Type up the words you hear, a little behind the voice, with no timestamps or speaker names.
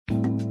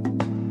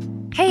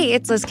Hey,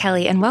 it's Liz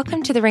Kelly, and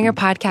welcome to the Ringer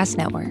Podcast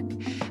Network.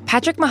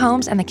 Patrick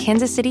Mahomes and the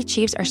Kansas City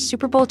Chiefs are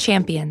Super Bowl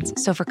champions,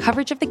 so for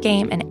coverage of the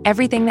game and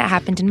everything that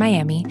happened in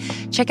Miami,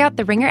 check out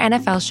the Ringer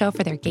NFL show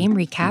for their game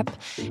recap.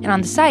 And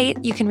on the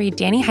site, you can read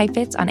Danny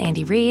Heifetz on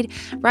Andy Reid,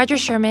 Roger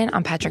Sherman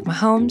on Patrick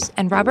Mahomes,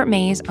 and Robert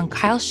Mays on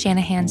Kyle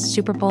Shanahan's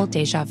Super Bowl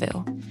deja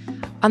vu.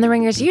 On the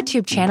Ringer's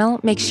YouTube channel,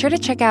 make sure to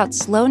check out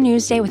Slow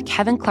News Day with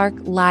Kevin Clark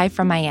live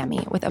from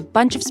Miami with a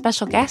bunch of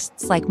special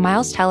guests like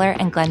Miles Teller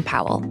and Glenn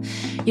Powell.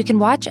 You can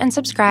watch and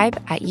subscribe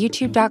at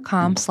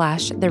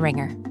youtube.com/The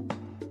Ringer.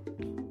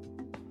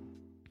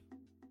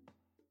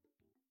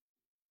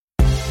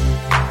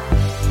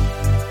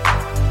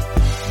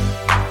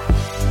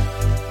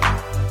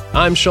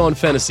 I'm Sean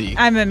Fennessy.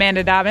 I'm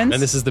Amanda Dobbins.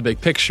 And this is The Big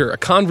Picture, a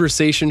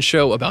conversation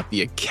show about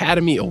the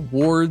Academy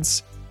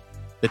Awards.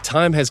 The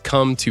time has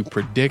come to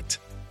predict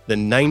the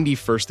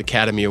 91st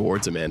Academy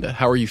Awards, Amanda.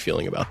 How are you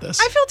feeling about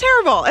this? I feel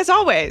terrible, as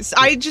always.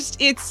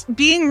 It's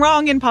being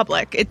wrong in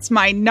public. It's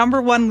my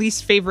number one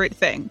least favorite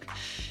thing.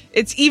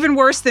 It's even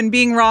worse than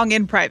being wrong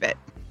in private.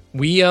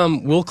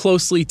 We'll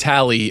closely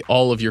tally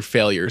all of your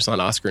failures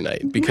on Oscar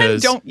night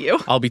because don't you?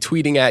 I'll be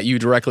tweeting at you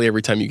directly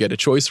every time you get a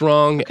choice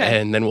wrong. Okay.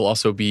 And then we'll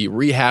also be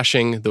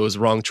rehashing those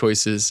wrong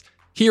choices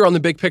here on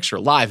The Big Picture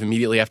live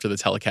immediately after the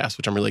telecast,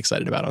 which I'm really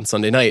excited about on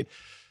Sunday night.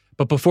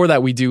 But before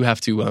that, we do have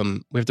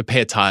to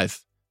pay a tithe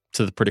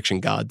to the prediction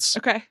gods.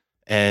 Okay.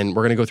 And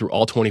we're going to go through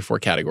all 24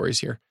 categories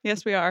here.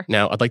 Yes, we are.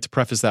 Now, I'd like to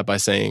preface that by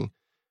saying,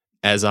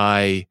 as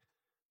I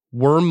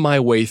worm my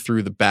way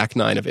through the back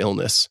nine of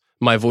illness,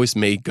 my voice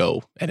may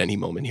go at any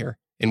moment here,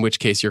 in which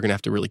case you're going to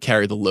have to really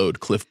carry the load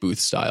Cliff Booth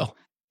style.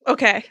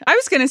 Okay. I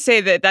was going to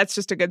say that that's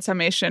just a good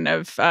summation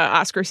of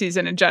Oscar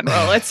season in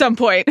general at some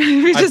point.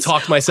 I've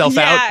talked myself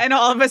out. Yeah, and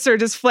all of us are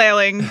just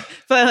flailing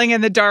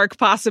in the dark,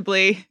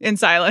 possibly in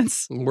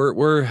silence.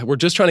 We're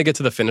just trying to get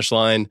to the finish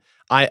line.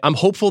 I'm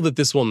hopeful that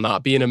this will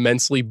not be an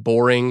immensely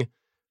boring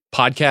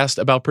podcast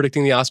about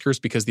predicting the Oscars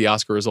because the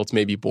Oscar results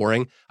may be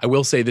boring. I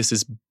will say this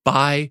is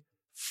by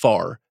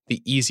far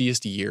the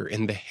easiest year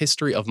in the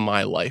history of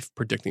my life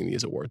predicting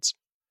these awards.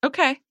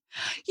 Okay.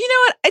 You know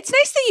what? It's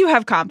nice that you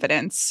have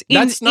confidence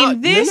in this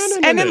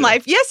and in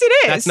life. Yes, it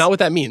is. That's not what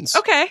that means.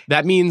 Okay.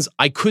 That means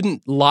I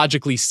couldn't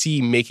logically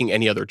see making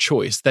any other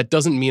choice. That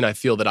doesn't mean I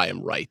feel that I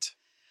am right.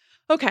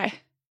 Okay.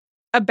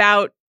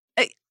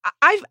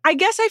 I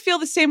guess I feel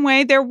the same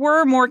way. There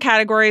were more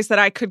categories that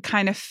I could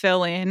kind of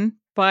fill in,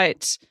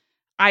 but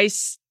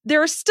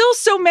there are still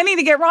so many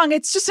to get wrong.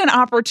 It's just an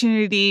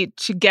opportunity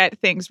to get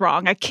things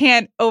wrong. I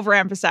can't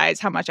overemphasize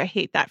how much I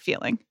hate that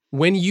feeling.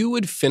 When you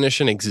would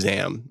finish an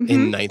exam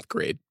in ninth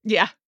grade,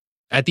 yeah,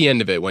 at the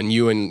end of it, when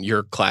you and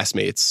your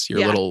classmates, your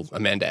little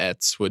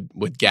Amandaettes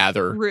would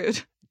gather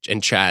rude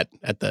and chat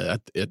at the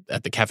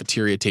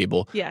cafeteria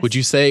table, yes. would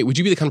you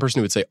be the kind of person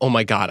who would say, "Oh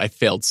my God, I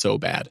failed so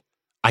bad.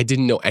 I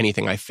didn't know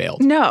anything. I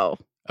failed." No.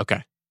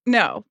 Okay.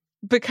 No,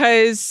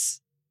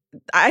 because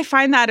I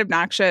find that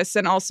obnoxious,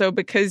 and also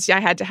because I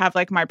had to have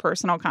like my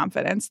personal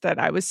confidence that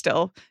I was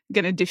still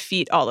going to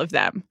defeat all of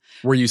them.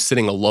 Were you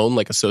sitting alone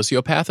like a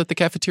sociopath at the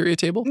cafeteria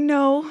table?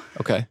 No.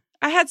 Okay.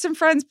 I had some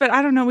friends, but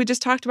I don't know. We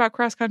just talked about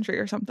cross country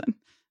or something.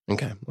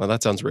 Okay. Well,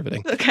 that sounds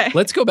riveting. Okay.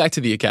 Let's go back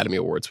to the Academy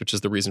Awards, which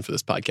is the reason for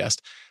this podcast.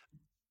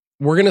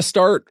 We're going to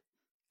start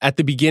at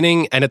the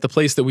beginning and at the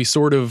place that we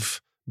sort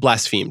of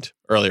blasphemed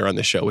earlier on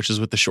the show, which is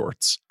with the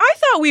shorts. I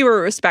thought we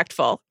were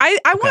respectful. I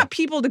want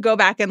people to go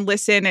back and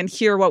listen and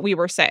hear what we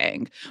were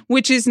saying,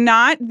 which is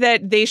not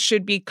that they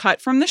should be cut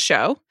from the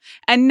show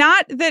and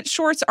not that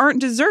shorts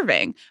aren't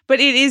deserving, but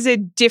it is a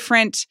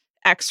different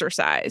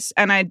exercise.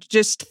 And I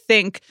just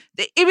think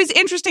it was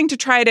interesting to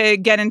try to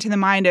get into the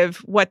mind of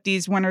what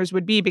these winners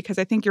would be, because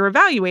I think you're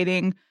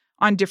evaluating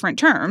on different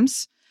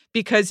terms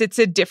because it's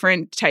a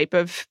different type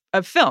of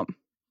film.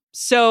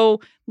 So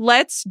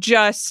let's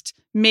just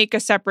make a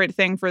separate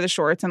thing for the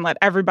shorts and let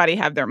everybody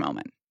have their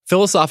moment.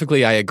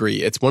 Philosophically, I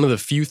agree. It's one of the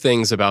few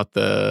things about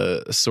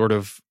the sort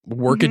of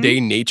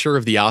workaday nature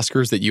of the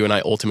Oscars that you and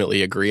I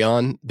ultimately agree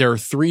on. There are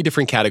 3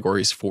 different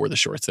categories for the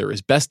shorts. There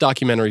is Best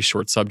Documentary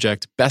Short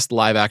Subject, Best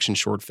Live Action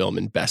Short Film,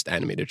 and Best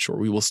Animated Short.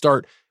 We will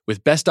start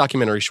with Best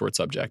Documentary Short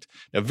Subject.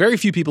 Now, very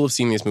few people have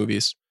seen these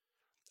movies.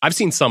 I've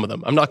seen some of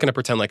them. I'm not going to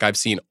pretend like I've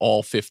seen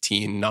all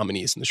 15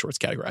 nominees in the shorts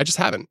category. I just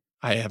haven't.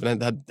 I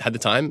haven't had the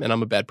time, and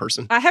I'm a bad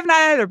person. I have not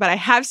either, but I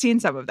have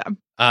seen some of them.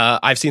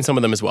 I've seen some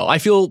of them as well. I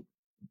feel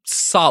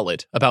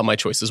solid about my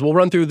choices. We'll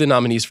run through the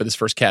nominees for this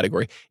first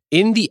category.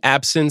 In the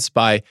Absence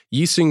by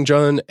Yi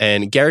Seung-jun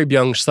and Gary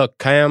Byung-suk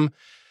Kam,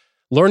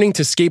 Learning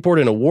to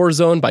Skateboard in a War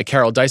Zone by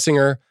Carol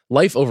Deisinger,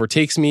 Life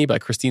Overtakes Me by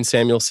Christine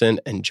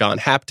Samuelson and John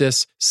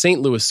Haptis, St.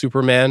 Louis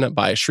Superman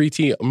by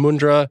Shriti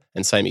Mundra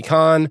and Saimi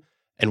Khan,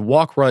 and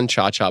Walk, Run,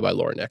 Cha-Cha by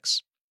Laura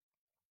Nix.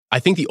 I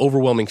think the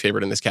overwhelming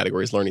favorite in this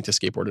category is Learning to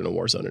Skateboard in a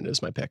War Zone, and it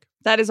is my pick.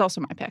 That is also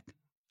my pick.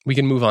 We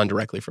can move on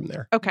directly from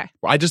there. Okay.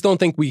 I just don't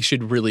think we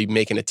should really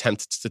make an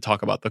attempt to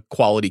talk about the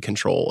quality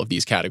control of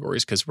these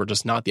categories because we're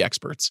just not the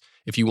experts.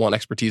 If you want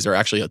expertise, there are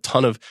actually a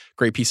ton of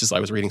great pieces. I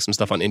was reading some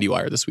stuff on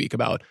IndieWire this week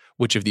about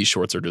which of these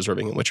shorts are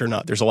deserving and which are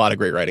not. There's a lot of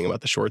great writing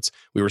about the shorts.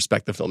 We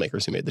respect the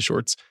filmmakers who made the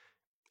shorts.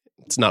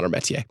 It's not our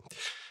métier.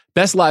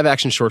 Best live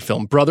action short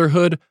film,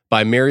 Brotherhood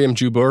by Miriam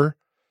Jubur,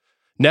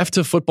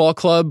 Nefta Football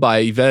Club by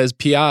Yves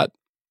Piat,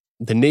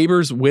 The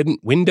Neighbor's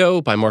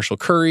Window by Marshall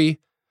Curry,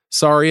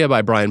 Saria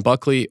by Brian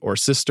Buckley, or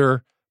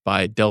Sister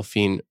by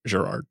Delphine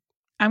Gerard.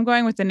 I'm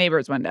going with The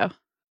Neighbor's Window.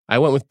 I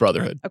went with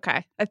Brotherhood.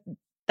 Okay.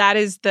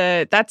 That's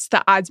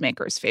the odds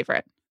maker's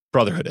favorite.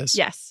 Brotherhood is.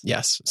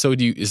 Yes. So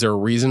is there a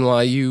reason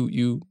why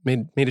you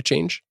made a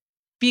change?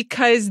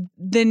 Because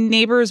The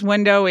Neighbor's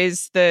Window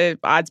is the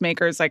odds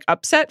maker's like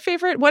upset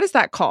favorite. What is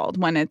that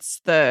called when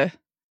it's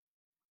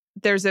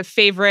there's a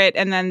favorite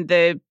and then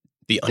the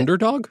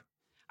underdog?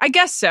 I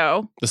guess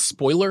so. The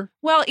spoiler?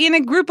 Well, in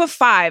a group of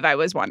 5, I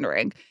was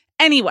wondering.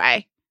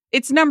 Anyway,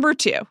 it's number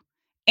 2.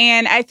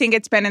 And I think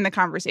it's been in the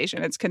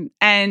conversation.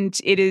 And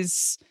it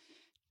is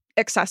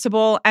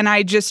accessible. And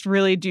I just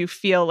really do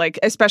feel like,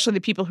 especially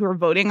the people who are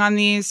voting on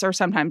these are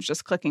sometimes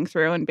just clicking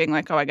through and being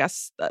like, oh, I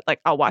guess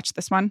I'll watch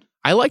this one.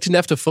 I liked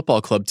Nefta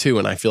Football Club too,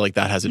 and I feel like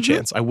that has a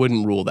chance. I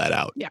wouldn't rule that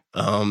out. Yeah.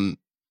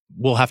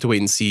 We'll have to wait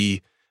and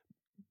see.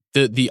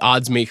 The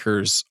odds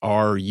makers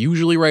are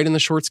usually right in the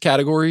shorts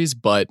categories,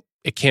 but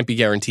it can't be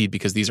guaranteed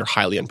because these are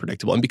highly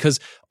unpredictable. And because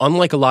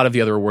unlike a lot of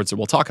the other awards that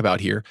we'll talk about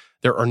here,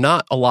 there are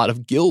not a lot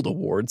of Guild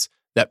awards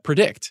that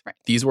predict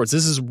these awards.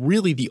 This is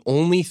really the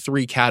only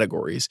 3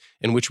 categories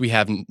in which we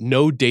have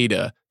no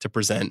data to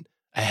present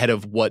ahead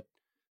of what,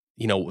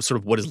 sort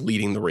of what is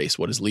leading the race,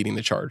 what is leading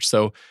the charge.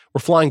 So we're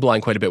flying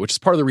blind quite a bit, which is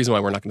part of the reason why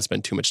we're not going to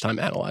spend too much time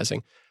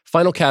analyzing.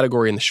 Final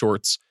category in the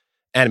shorts,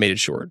 animated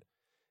short.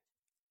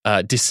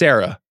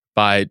 Desera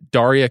by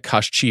Daria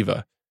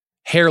Koshcheva.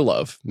 Hair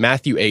Love,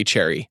 Matthew A.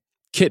 Cherry.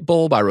 Kit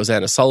Bull by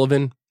Rosanna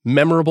Sullivan.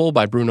 Memorable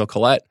by Bruno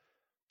Collette.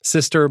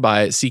 Sister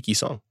by Siki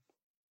Song.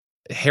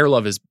 Hair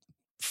Love is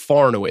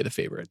far and away the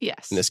favorite in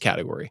this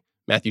category.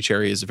 Matthew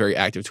Cherry is a very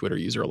active Twitter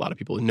user. A lot of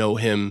people know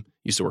him.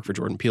 Used to work for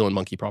Jordan Peele and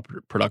Monkey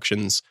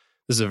Productions.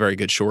 This is a very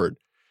good short.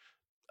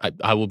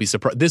 I will be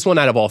surprised. This one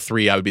out of all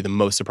 3, I would be the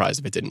most surprised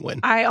if it didn't win.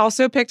 I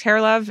also picked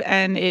Hair Love,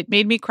 and it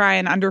made me cry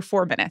in under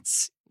 4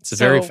 minutes. It's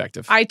very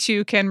effective. I,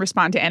 too, can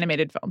respond to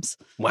animated films.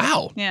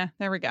 Wow. Yeah,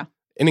 there we go.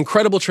 An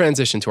incredible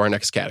transition to our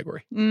next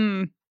category.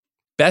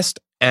 Best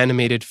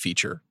Animated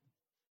Feature.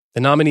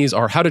 The nominees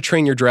are How to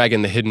Train Your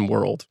Dragon: The Hidden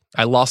World,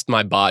 I Lost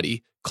My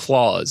Body,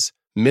 Klaus,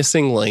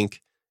 Missing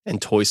Link,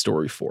 and Toy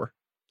Story 4.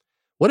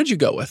 What did you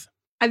go with?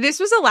 This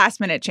was a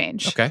last-minute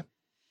change. Okay.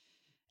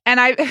 And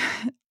I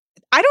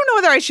don't know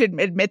whether I should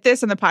admit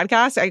this on the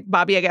podcast.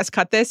 Bobby, I guess,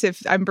 cut this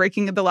if I'm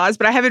breaking the laws,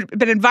 but I haven't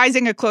been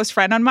advising a close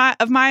friend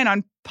of mine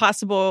on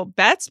possible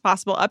bets,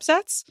 possible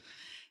upsets.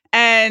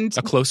 And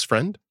a close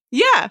friend?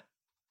 Yeah.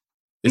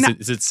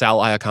 Is it Sal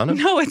Iacono?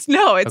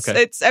 No,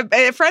 it's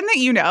a friend that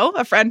you know,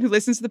 a friend who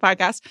listens to the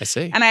podcast. I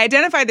see. And I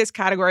identified this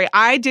category.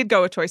 I did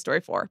go with Toy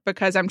Story 4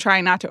 because I'm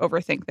trying not to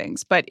overthink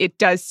things, but it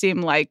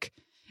seems like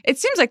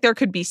there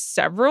could be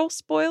several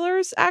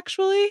spoilers,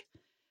 actually.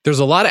 There's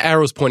a lot of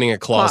arrows pointing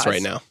at Klaus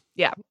right now.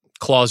 Yeah.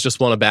 Klaus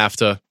just won a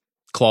BAFTA.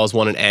 Klaus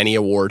won an Annie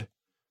Award.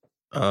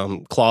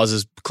 Klaus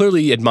is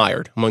clearly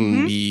admired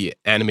among the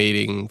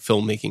animating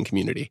filmmaking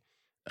community.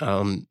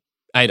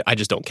 I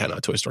just don't count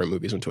out Toy Story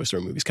movies when Toy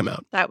Story movies come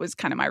out. That was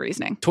kind of my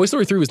reasoning. Toy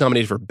Story 3 was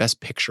nominated for Best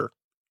Picture,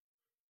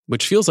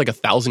 which feels like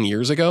 1,000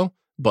 years ago,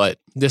 but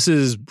this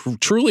is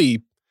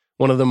truly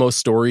one of the most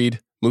storied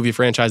movie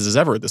franchises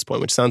ever at this point,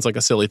 which sounds like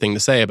a silly thing to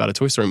say about a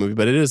Toy Story movie,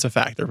 but it is a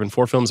fact. There have been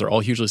 4 films. They're all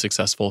hugely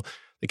successful.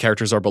 The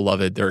characters are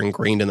beloved. They're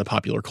ingrained in the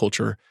popular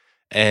culture.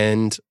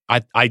 And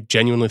I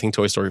genuinely think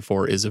Toy Story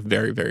 4 is a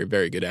very, very,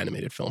 very good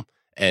animated film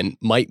and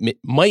might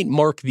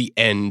mark the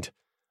end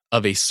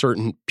of a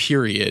certain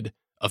period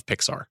of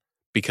Pixar,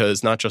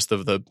 because not just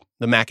of the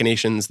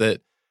machinations that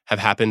have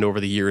happened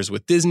over the years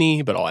with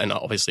Disney, but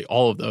obviously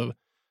all of the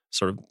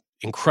sort of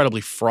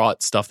incredibly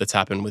fraught stuff that's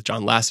happened with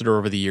John Lasseter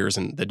over the years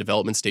and the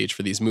development stage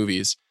for these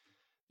movies.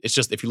 It's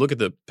just, if you look at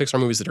the Pixar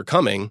movies that are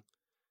coming,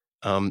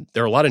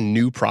 there are a lot of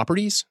new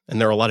properties and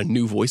there are a lot of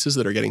new voices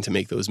that are getting to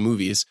make those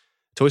movies.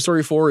 Toy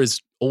Story 4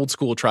 is old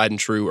school, tried and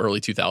true,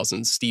 early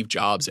 2000s, Steve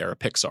Jobs era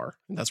Pixar.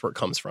 And that's where it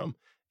comes from.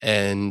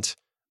 And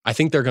I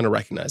think they're going to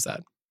recognize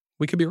that.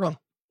 We could be wrong.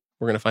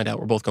 We're going to find out.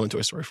 We're both going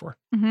Toy Story 4.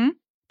 Mm-hmm.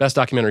 Best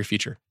documentary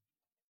feature.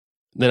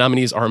 The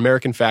nominees are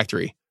American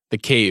Factory, The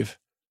Cave,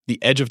 The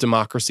Edge of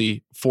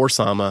Democracy, For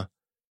Sama,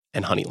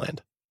 and Honeyland.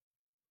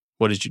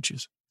 What did you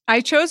choose?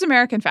 I chose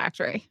American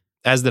Factory.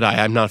 As did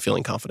I. I'm not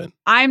feeling confident.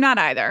 I'm not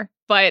either,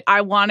 but I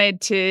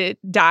wanted to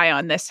die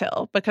on this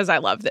hill because I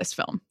love this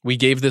film. We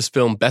gave this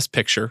film Best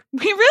Picture.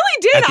 We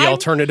really did. At the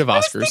alternative Oscars. I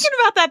was thinking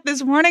about that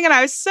this morning and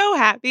I was so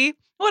happy.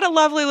 What a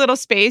lovely little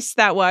space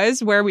that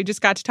was where we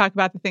just got to talk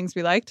about the things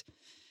we liked.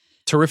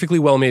 Terrifically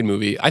well-made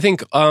movie. I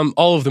think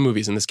all of the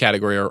movies in this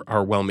category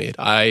are well-made.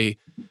 I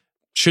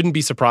shouldn't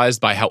be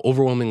surprised by how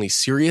overwhelmingly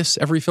serious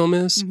every film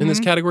is in this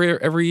category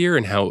every year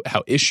and how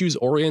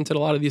issues-oriented a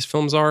lot of these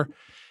films are.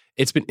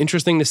 It's been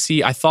interesting to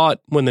see. I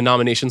thought when the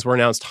nominations were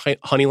announced,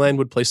 Honeyland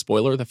would play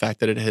spoiler. The fact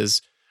that it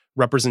has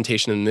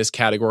representation in this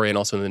category and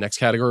also in the next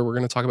category we're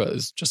going to talk about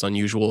is just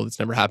unusual. It's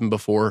never happened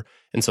before.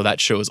 And so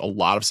that shows a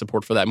lot of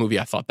support for that movie.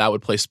 I thought that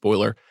would play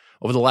spoiler.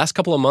 Over the last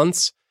couple of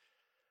months,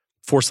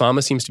 For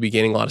Sama seems to be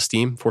gaining a lot of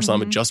steam. For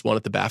Sama just won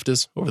at the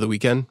BAFTAs over the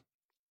weekend.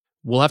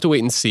 We'll have to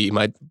wait and see.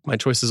 My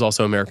choice is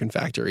also American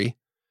Factory.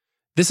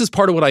 This is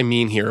part of what I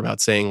mean here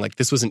about saying like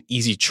this was an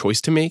easy choice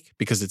to make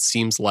because it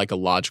seems like a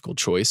logical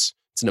choice.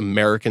 It's an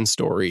American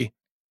story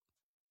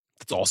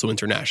that's also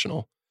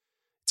international.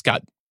 It's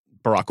got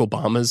Barack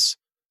Obama's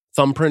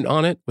thumbprint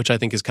on it, which I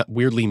think is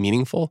weirdly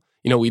meaningful.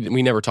 You know, we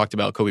never talked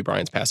about Kobe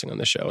Bryant's passing on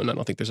this show, and I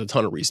don't think there's a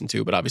ton of reason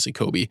to, but obviously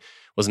Kobe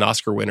was an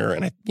Oscar winner,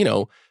 and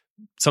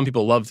some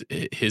people loved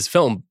his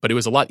film, but it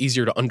was a lot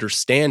easier to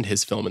understand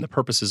his film and the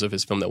purposes of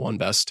his film that won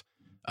Best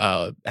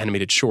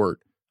Animated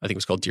Short. I think it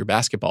was called Dear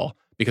Basketball,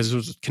 because it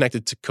was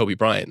connected to Kobe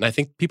Bryant. And I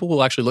think people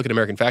will actually look at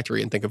American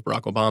Factory and think of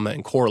Barack Obama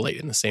and correlate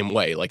in the same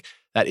way. Like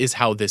that is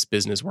how this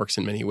business works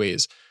in many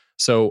ways.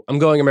 So I'm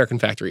going American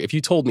Factory. If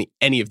you told me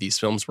any of these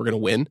films were going to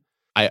win,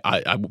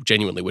 I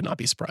genuinely would not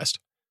be surprised.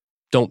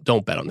 Don't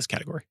bet on this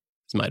category.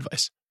 Is my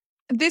advice.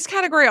 This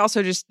category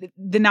also just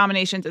the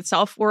nominations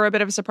itself were a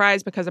bit of a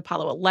surprise because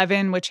Apollo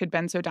 11, which had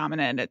been so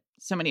dominant at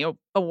so many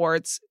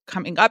awards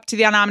coming up to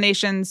the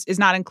nominations, is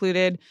not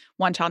included.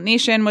 One Child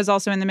Nation was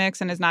also in the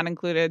mix and is not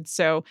included.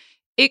 So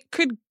it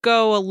could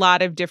go a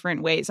lot of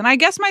different ways. And I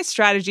guess my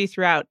strategy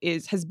throughout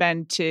has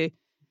been to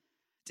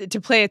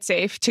play it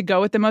safe, to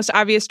go with the most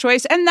obvious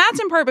choice. And that's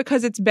in part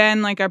because it's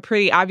been like a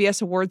pretty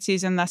obvious award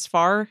season thus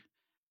far,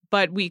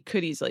 but we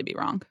could easily be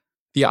wrong.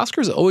 The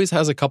Oscars always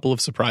has a couple of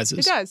surprises.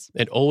 It does.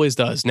 It always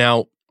does.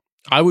 Now,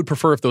 I would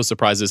prefer if those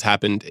surprises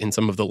happened in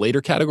some of the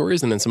later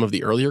categories and then some of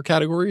the earlier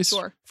categories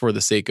for the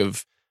sake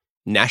of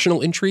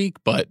national intrigue.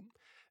 But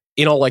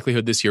in all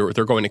likelihood this year,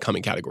 they're going to come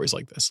in categories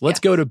like this. Let's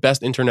go to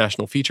Best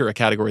International Feature, a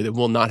category that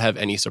will not have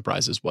any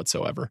surprises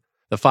whatsoever.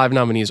 The 5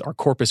 nominees are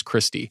Corpus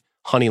Christi,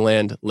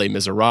 Honeyland, Les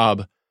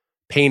Miserables,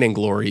 Pain and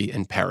Glory,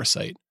 and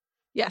Parasite.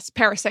 Yes,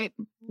 Parasite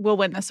will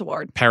win this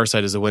award.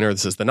 Parasite is the winner.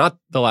 This is not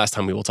the last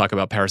time we will talk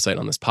about Parasite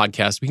on this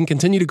podcast. We can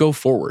continue to go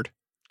forward.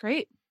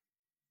 Great.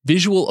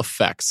 Visual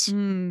effects.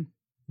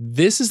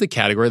 This is the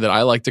category that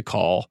I like to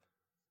call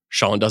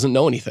Sean doesn't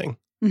know anything.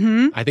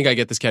 I think I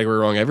get this category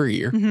wrong every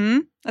year.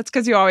 That's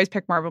because you always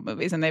pick Marvel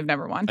movies and they've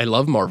never won. I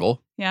love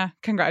Marvel. Yeah,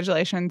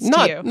 congratulations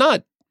to you.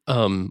 Not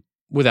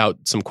without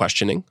some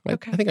questioning.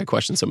 Okay. I think I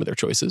question some of their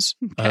choices.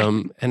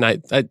 Okay. And I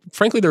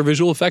frankly, their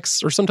visual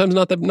effects are sometimes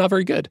not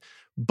very good.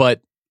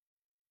 But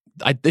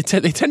they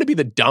tend to be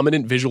the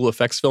dominant visual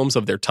effects films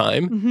of their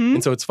time.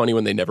 And so it's funny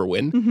when they never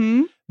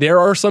win. There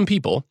are some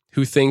people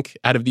who think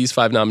out of these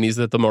 5 nominees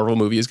that the Marvel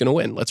movie is going to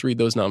win. Let's read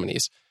those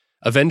nominees.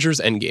 Avengers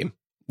Endgame,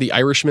 The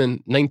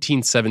Irishman,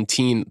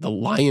 1917, The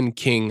Lion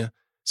King,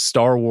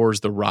 Star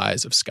Wars, The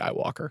Rise of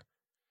Skywalker.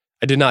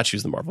 I did not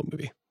choose the Marvel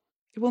movie.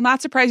 It will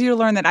not surprise you to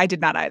learn that I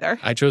did not either.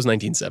 I chose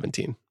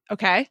 1917.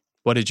 Okay.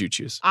 What did you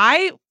choose?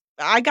 I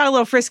got a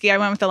little frisky. I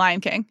went with The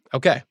Lion King.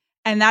 Okay.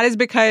 And that is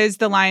because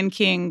The Lion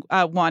King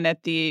won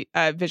at the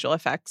Visual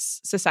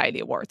Effects Society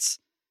Awards.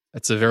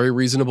 That's a very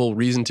reasonable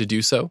reason to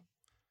do so.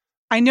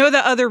 I know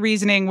the other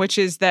reasoning, which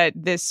is that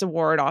this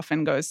award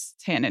often goes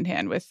hand in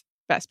hand with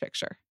Best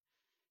Picture.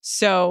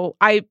 So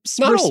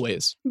not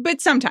always,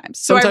 but sometimes.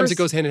 Sometimes it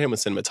goes hand in hand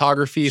with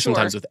cinematography,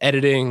 sometimes with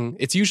editing.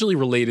 It's usually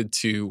related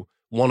to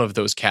one of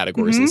those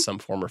categories in some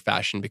form or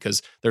fashion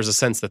because there's a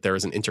sense that there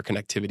is an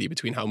interconnectivity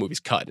between how a movie's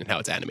cut and how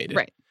it's animated.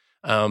 Right.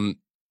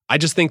 I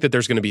just think that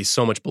there's going to be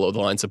so much below the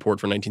line support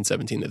for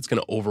 1917 that it's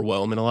going to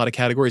overwhelm in a lot of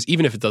categories,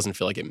 even if it doesn't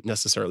feel like it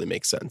necessarily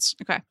makes sense.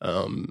 Okay.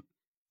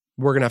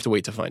 We're going to have to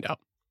wait to find out.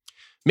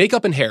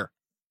 Makeup and hair.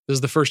 This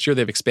is the first year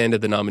they've expanded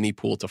the nominee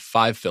pool to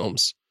 5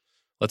 films.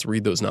 Let's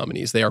read those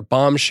nominees. They are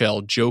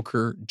Bombshell,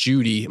 Joker,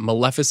 Judy,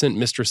 Maleficent,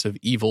 Mistress of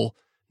Evil,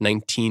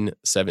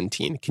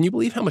 1917. Can you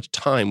believe how much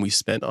time we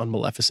spent on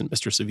Maleficent,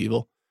 Mistress of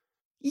Evil?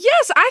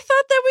 Yes, I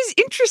thought that was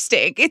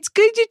interesting. It's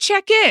good to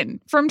check in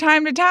from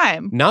time to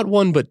time. Not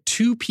one, but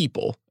 2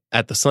 people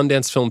at the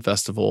Sundance Film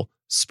Festival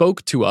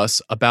spoke to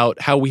us about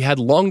how we had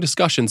long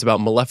discussions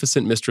about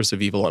Maleficent, Mistress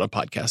of Evil on a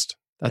podcast.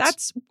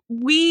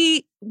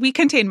 We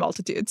contain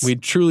multitudes. We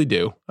truly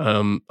do.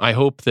 I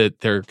hope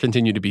that there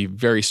continue to be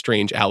very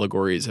strange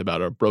allegories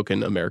about a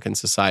broken American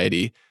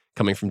society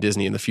coming from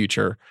Disney in the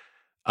future.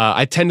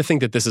 I tend to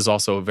think that this is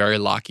also a very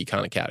locky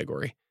kind of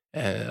category.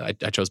 I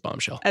chose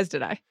Bombshell. As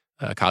did I.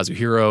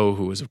 Kazuhiro,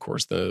 who was, of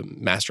course, the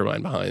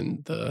mastermind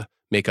behind the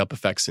makeup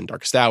effects in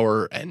Darkest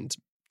Hour and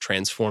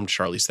transformed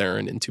Charlize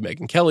Theron into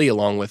Megyn Kelly,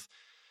 along with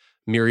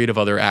a myriad of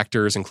other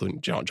actors, including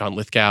John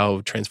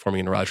Lithgow, transforming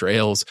into Roger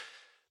Ailes,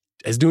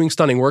 is doing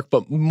stunning work.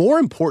 But more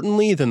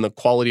importantly than the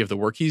quality of the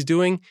work he's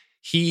doing,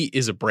 he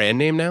is a brand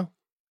name now.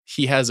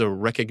 He has a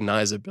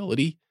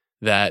recognizability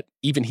that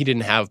even he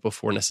didn't have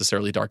before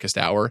necessarily Darkest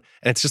Hour.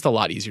 And it's just a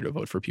lot easier to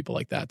vote for people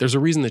like that. There's a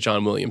reason that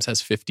John Williams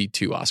has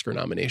 52 Oscar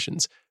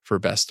nominations for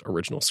Best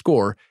Original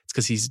Score. It's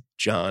because he's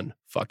John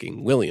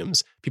fucking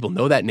Williams. People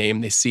know that name,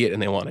 they see it, and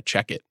they want to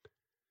check it.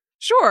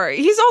 Sure.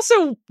 He's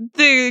also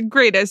the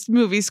greatest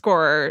movie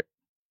scorer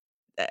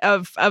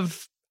of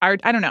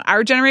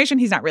our generation.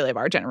 He's not really of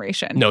our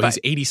generation. No, he's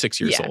 86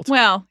 years old.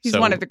 Well, he's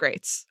one of the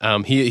greats.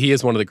 He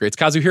is one of the greats.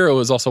 Kazuhiro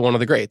is also one of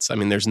the greats. I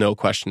mean, there's no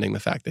questioning the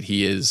fact that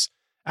he is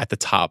at the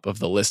top of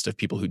the list of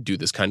people who do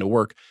this kind of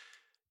work.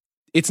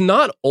 It's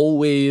not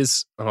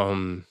always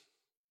kind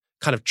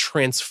of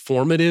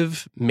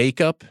transformative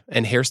makeup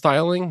and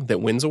hairstyling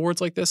that wins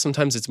awards like this.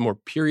 Sometimes it's more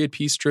period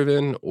piece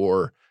driven,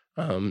 or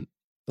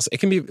it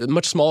can be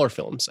much smaller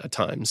films at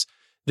times.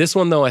 This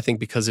one, though, I think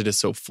because it is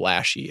so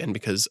flashy and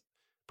because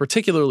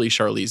particularly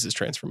Charlize's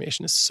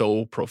transformation is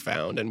so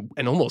profound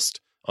and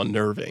almost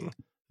unnerving,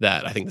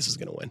 that I think this is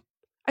going to win.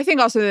 I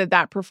think also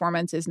that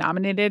performance is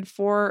nominated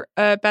for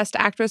a Best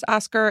Actress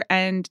Oscar,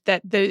 and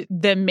that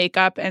the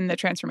makeup and the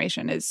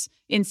transformation is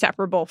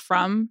inseparable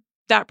from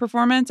that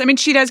performance. I mean,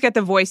 she does get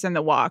the voice and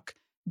the walk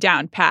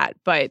down pat,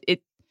 but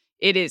it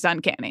is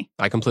uncanny.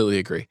 I completely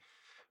agree.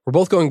 We're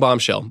both going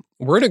Bombshell.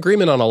 We're in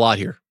agreement on a lot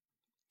here.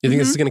 You think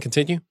this is going to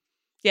continue?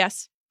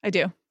 Yes, I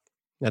do.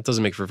 That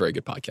doesn't make for very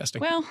good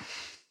podcasting. Well,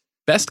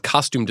 Best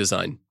Costume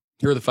Design.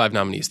 Here are the 5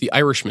 nominees. The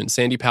Irishman,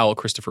 Sandy Powell,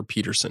 Christopher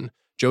Peterson.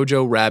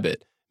 Jojo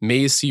Rabbit,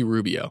 Maze C.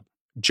 Rubio.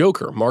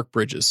 Joker, Mark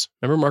Bridges.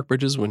 Remember Mark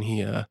Bridges when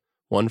he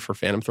won for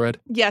Phantom Thread?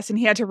 Yes, and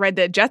he had to ride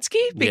the jet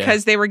ski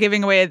because they were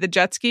giving away the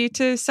jet ski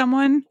to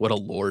someone. What a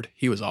lord.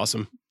 He was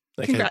awesome.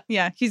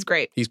 Yeah, he's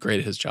great. He's great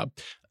at his job.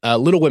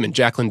 Little Women,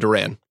 Jacqueline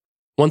Duran.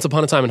 Once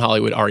Upon a Time in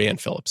Hollywood, Ariane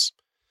Phillips.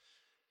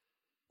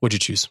 What'd you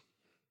choose?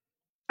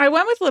 I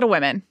went with Little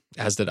Women.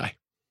 As did I.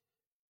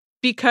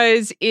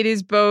 Because it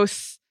is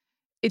both,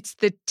 it's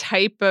the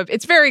type of,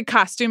 it's very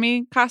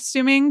costuming,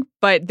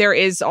 but there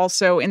is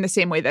also, in the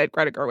same way that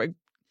Greta Gerwig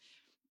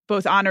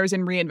both honors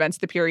and reinvents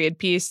the period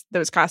piece,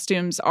 those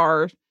costumes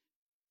are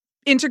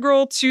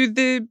integral to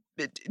the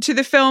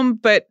film,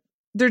 but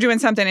they're doing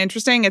something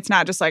interesting. It's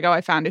not just like, oh,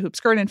 I found a hoop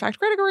skirt. In fact,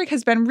 Greta Gerwig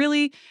has been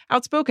really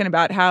outspoken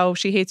about how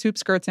she hates hoop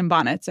skirts and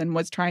bonnets and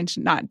was trying to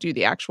not do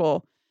the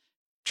actual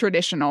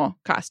traditional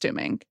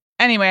costuming.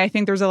 Anyway, I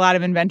think there's a lot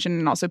of invention,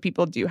 and also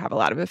people do have a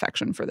lot of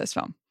affection for this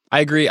film. I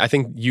agree. I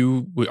think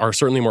you are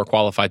certainly more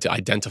qualified to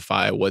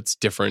identify what's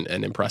different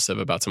and impressive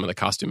about some of the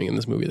costuming in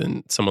this movie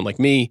than someone like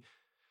me.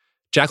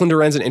 Jacqueline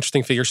Duran's an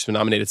interesting figure. She's been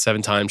nominated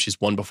 7 times.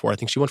 She's won before. I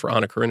think she won for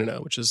Anna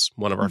Karenina, which is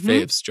one of our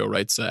faves, Joe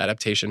Wright's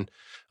adaptation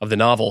of the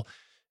novel.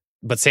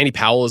 But Sandy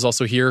Powell is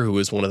also here, who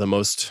is one of the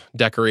most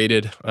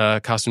decorated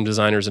costume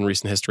designers in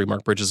recent history.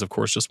 Mark Bridges, of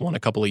course, just won a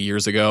couple of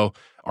years ago.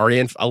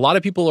 A lot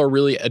of people are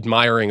really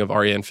admiring of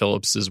Ariane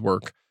Phillips'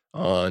 work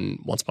on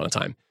Once Upon a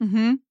Time.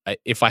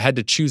 If I had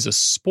to choose a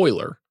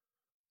spoiler,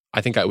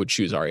 I think I would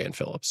choose Ariane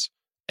Phillips.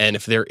 And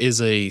if there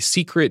is a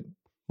secret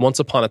Once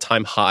Upon a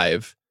Time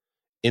hive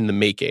in the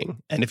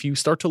making, and if you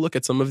start to look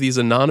at some of these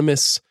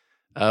anonymous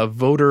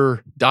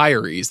voter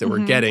diaries that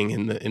we're getting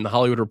in the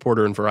Hollywood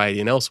Reporter and Variety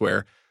and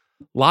elsewhere,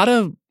 a lot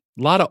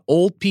of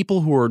old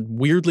people who are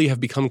weirdly have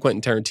become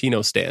Quentin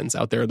Tarantino stans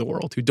out there in the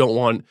world, who don't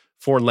want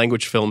foreign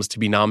language films to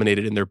be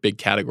nominated in their big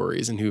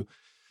categories and who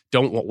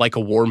don't like a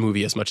war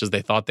movie as much as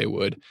they thought they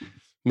would.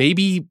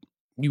 Maybe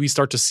we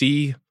start to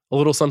see a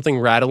little something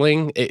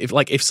rattling.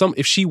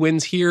 If she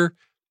wins here,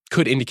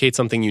 could indicate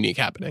something unique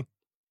happening.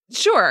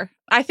 Sure.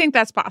 I think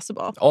that's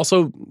possible.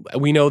 Also,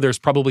 we know there's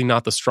probably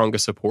not the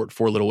strongest support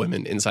for Little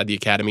Women inside the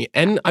Academy.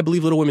 And I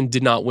believe Little Women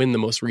did not win the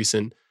most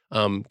recent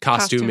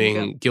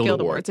costuming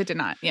Guild Awards. It did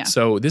not, yeah.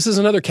 So this is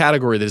another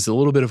category that is a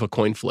little bit of a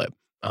coin flip.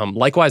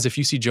 Likewise, if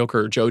you see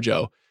Joker or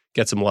Jojo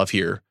get some love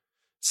here,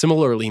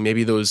 similarly,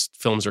 maybe those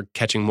films are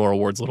catching more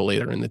awards a little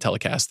later in the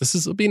telecast.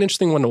 Will be an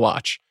interesting one to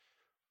watch.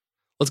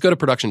 Let's go to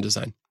production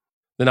design.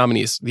 The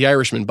nominees, The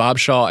Irishman, Bob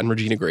Shaw and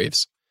Regina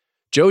Graves.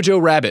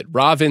 Jojo Rabbit,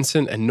 Ra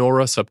Vincent and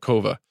Nora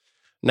Subkova.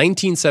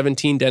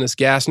 1917, Dennis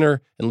Gassner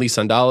and Lee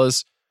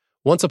Sandales.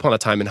 Once Upon a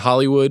Time in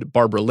Hollywood,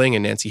 Barbara Ling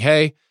and Nancy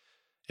Hay.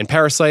 And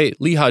Parasite,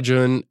 Lee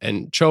Ha-jun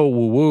and Cho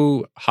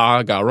Woo-woo,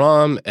 Ha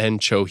Ga-ram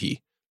and Cho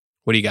Hee.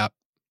 What do you got?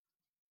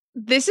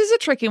 This is a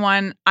tricky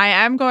one. I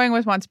am going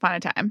with Once Upon a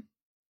Time,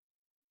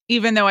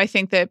 even though I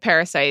think that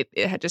Parasite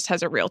just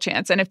has a real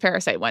chance. And if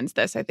Parasite wins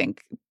this, I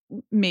think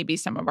maybe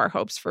some of our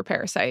hopes for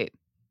Parasite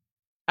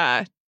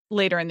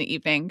later in the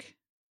evening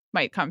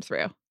might come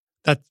through.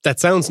 That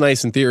sounds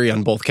nice in theory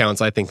on both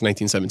counts. I think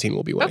 1917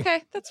 will be winning.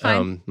 Okay, that's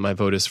fine. My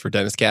vote is for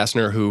Dennis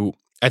Gassner, who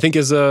I think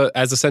is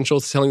as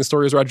essential to telling the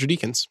story as Roger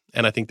Deakins.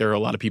 And I think there are a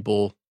lot of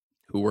people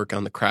who work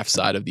on the craft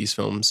side of these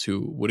films who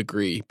would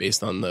agree,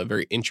 based on the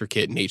very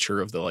intricate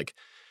nature of the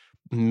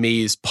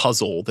maze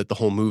puzzle that the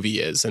whole movie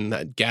is, and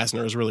that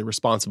Gassner is really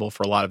responsible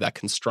for a lot of that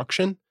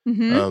construction,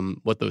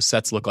 what those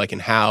sets look like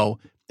and how,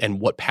 and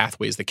what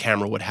pathways the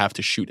camera would have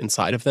to shoot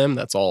inside of them.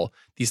 That's all.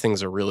 These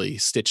things are really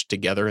stitched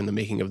together in the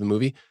making of the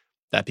movie.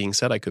 That being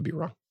said, I could be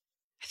wrong.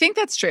 I think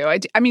that's true.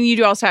 I mean, you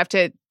do also have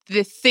to,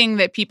 the thing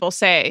that people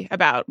say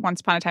about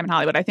Once Upon a Time in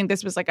Hollywood, I think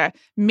this was like a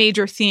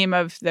major theme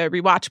of the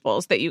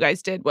rewatchables that you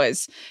guys did,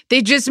 was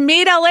they just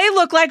made LA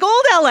look like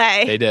old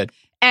LA. They did.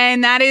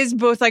 And that is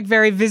both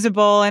very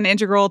visible and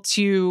integral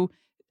to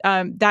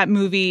that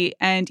movie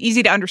and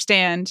easy to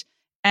understand.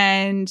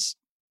 And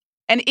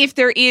if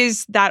there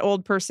is that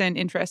old person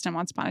interest in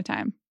Once Upon a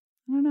Time,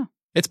 I don't know.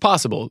 It's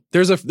possible.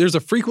 There's a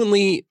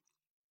frequently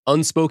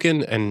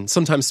unspoken and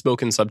sometimes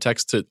spoken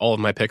subtext to all of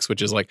my picks,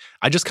 which is like,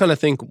 I just kind of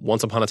think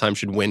Once Upon a Time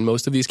should win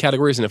most of these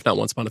categories, and if not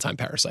Once Upon a Time,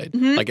 Parasite.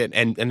 Like,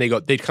 and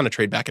they kind of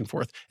trade back and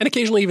forth, and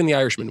occasionally even The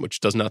Irishman, which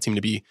does not seem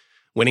to be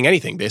winning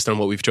anything based on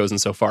what we've chosen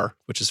so far,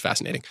 which is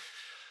fascinating.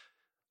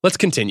 Let's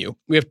continue.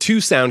 We have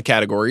 2 sound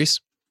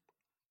categories.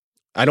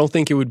 I don't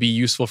think it would be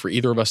useful for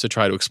either of us to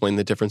try to explain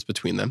the difference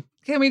between them.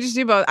 Can we just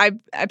do both? I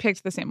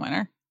picked the same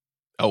winner.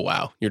 Oh,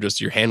 wow.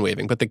 You're hand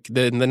waving, but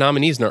the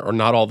nominees are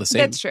not all the same.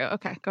 That's true.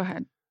 Okay, go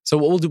ahead. So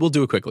we'll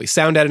do it quickly.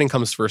 Sound editing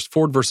comes first.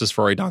 Ford versus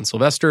Ferrari, Don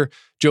Sylvester.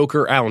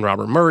 Joker, Alan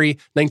Robert Murray.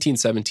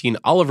 1917,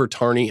 Oliver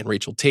Tarney and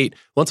Rachel Tate.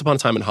 Once Upon a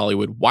Time in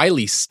Hollywood,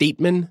 Wiley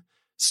Stateman.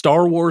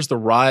 Star Wars, The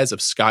Rise of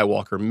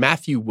Skywalker,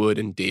 Matthew Wood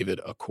and David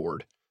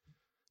Accord.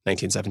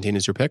 1917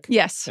 is your pick?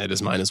 Yes. It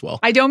is mine as well.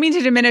 I don't mean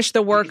to diminish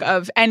the work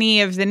of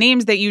any of the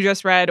names that you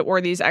just read or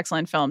these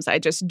excellent films. I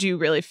just do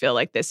really feel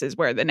like this is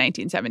where the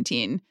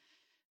 1917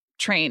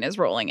 train is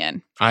rolling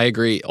in. I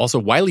agree. Also,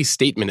 Wiley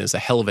Stateman is a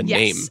hell of a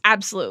name. Yes,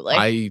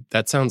 absolutely.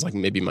 That sounds like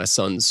maybe my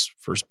son's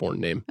firstborn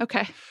name.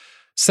 Okay.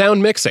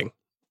 Sound mixing.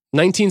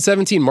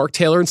 1917, Mark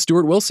Taylor and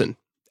Stuart Wilson.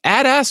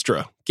 Ad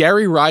Astra,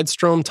 Gary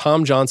Rydstrom,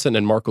 Tom Johnson,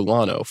 and Mark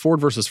Ulano. Ford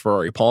versus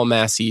Ferrari, Paul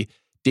Massey,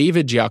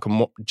 David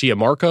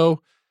Giamarco,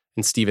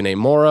 and Stephen A.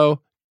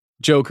 Morrow.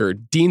 Joker,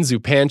 Dean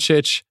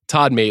Zupancic,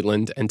 Todd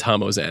Maitland, and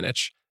Tom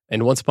Ozanich.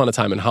 And Once Upon a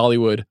Time in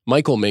Hollywood,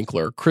 Michael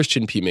Minkler,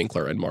 Christian P.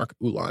 Minkler, and Mark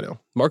Ulano.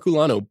 Mark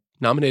Ulano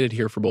nominated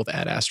here for both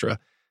Ad Astra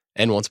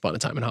and Once Upon a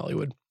Time in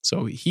Hollywood.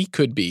 So he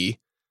could be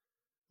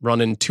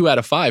running 2 out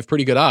of 5,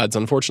 pretty good odds.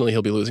 Unfortunately,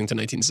 he'll be losing to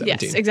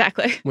 1917. Yes,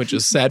 exactly. Which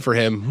is sad for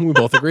him. We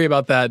both agree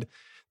about that.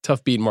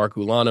 Tough beat, Mark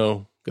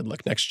Ulano. Good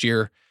luck next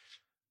year.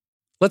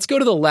 Let's go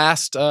to the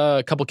last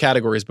couple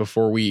categories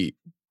before we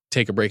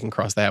take a break and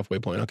cross the halfway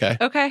point, okay?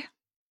 Okay.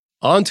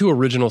 On to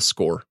original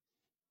score.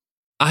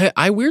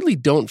 I weirdly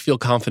don't feel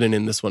confident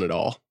in this one at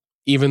all,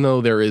 even though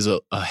there is a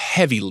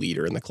heavy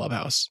leader in the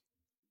clubhouse.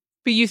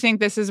 But you think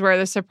this is where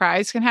the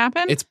surprise can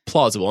happen? It's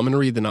plausible. I'm going to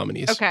read the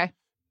nominees. Okay.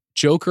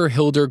 Joker,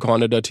 Hildur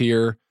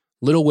Guðnadóttir.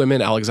 Little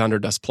Women, Alexander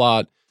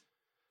Desplat.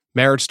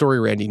 Marriage Story,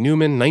 Randy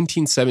Newman.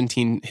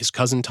 1917, his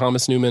cousin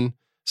Thomas Newman.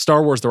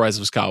 Star Wars, The Rise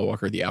of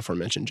Skywalker, the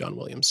aforementioned John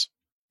Williams.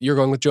 You're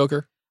going with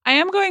Joker? I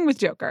am going with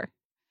Joker.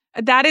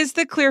 That is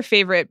the clear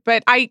favorite,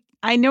 but I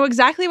know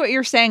exactly what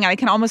you're saying. I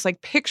can almost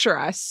like picture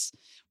us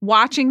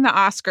watching the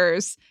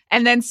Oscars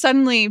and then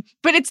suddenly,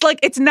 but it's like,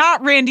 it's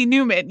not Randy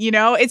Newman, you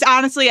know? It's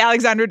honestly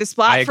Alexander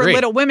Desplat for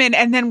Little Women.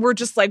 And then we're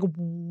just like,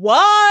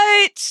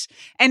 what?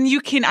 And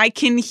I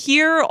can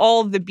hear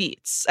all the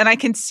beats and I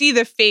can see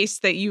the face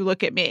that you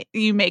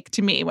make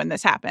to me when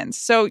this happens.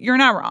 So you're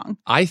not wrong.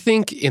 I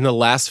think in the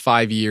last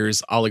 5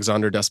 years,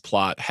 Alexander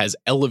Desplat has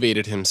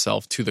elevated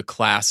himself to the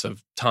class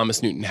of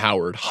Thomas Newton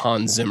Howard,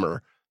 Hans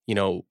Zimmer,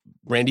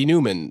 Randy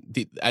Newman,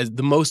 as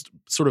the most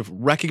sort of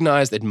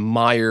recognized,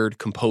 admired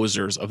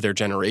composers of their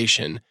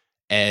generation.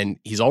 And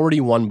he's already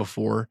won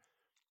before.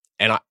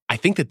 And I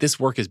think that this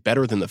work is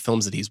better than the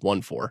films that he's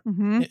won for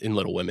in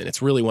Little Women.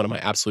 It's really one of my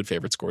absolute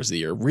favorite scores of the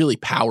year. It really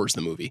powers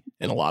the movie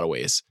in a lot of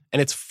ways.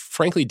 And it's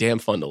frankly damn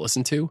fun to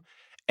listen to.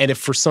 And if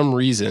for some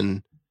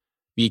reason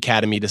the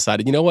Academy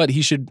decided, you know what,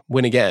 he should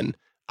win again,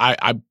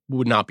 I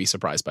would not be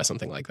surprised by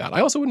something like that.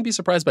 I also wouldn't be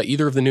surprised by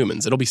either of the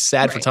Newmans. It'll be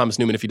sad for Thomas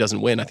Newman if he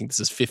doesn't win. I think this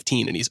is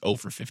 15 and he's 0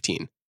 for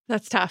 15.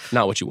 That's tough.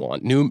 Not what you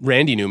want.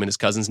 Randy Newman, his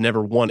cousins,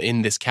 never won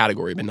in this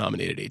category, been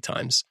nominated 8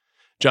 times.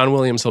 John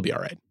Williams, he'll be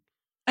all right.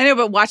 I know,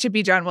 but watch it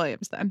be John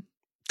Williams then.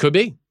 Could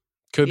be.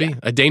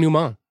 A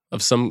denouement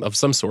of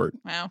some sort.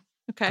 Wow.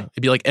 Okay.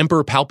 It'd be like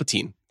Emperor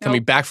Palpatine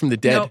coming back from the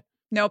dead.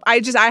 Nope.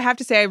 I have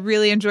to say I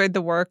really enjoyed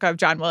the work of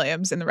John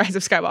Williams in The Rise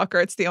of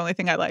Skywalker. It's the only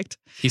thing I liked.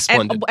 He's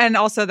splendid. And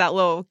also that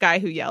little guy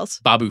who yells.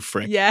 Babu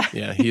Frick. Yeah.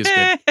 Yeah, he is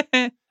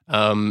good.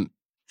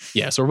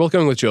 So we're both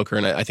going with Joker,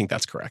 and I think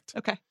that's correct.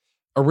 Okay.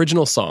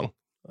 Original song.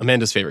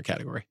 Amanda's favorite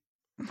category.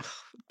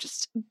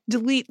 Just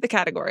delete the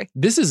category.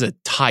 This is a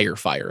tire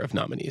fire of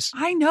nominees.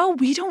 I know.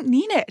 We don't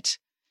need it.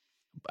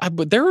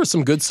 But there are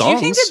some good songs.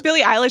 Do you think that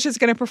Billie Eilish is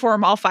going to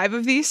perform all 5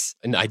 of these?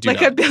 And I do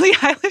like not. A Billie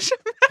Eilish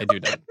I do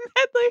not.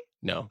 medley?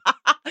 No.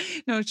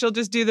 No, she'll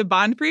just do the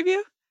Bond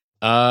preview?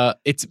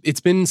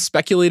 It's been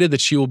speculated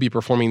that she will be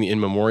performing the In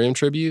Memoriam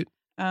tribute.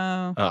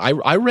 Oh.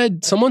 I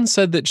read someone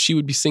said that she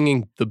would be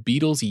singing the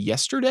Beatles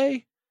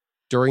yesterday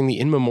during the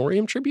In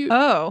Memoriam tribute.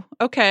 Oh,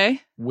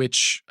 okay.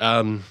 Which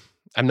I'm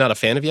not a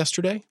fan of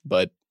yesterday,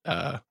 but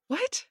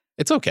what?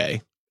 It's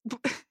okay.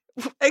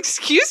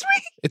 Excuse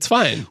me? It's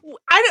fine.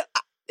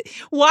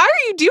 Why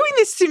are you doing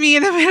this to me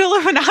in the middle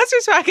of an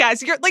Oscars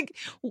podcast? You're like,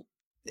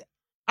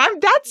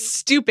 that's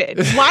stupid.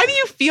 Why do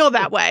you feel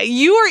that way?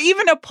 You are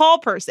even a Paul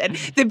person.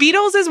 The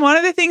Beatles is one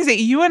of the things that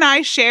you and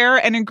I share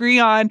and agree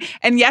on.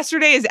 And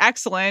yesterday is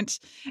excellent.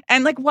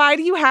 And like, why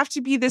do you have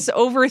to be this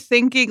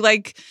overthinking,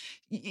 like,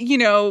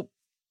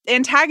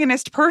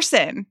 antagonist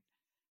person?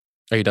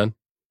 Are you done?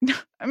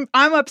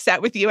 I'm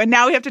upset with you. And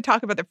now we have to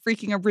talk about the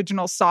freaking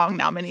original song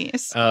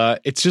nominees.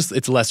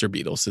 It's lesser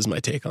Beatles is my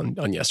take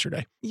on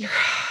yesterday.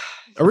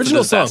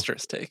 Original song.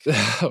 Disastrous take.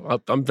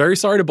 I'm very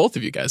sorry to both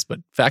of you guys, but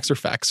facts are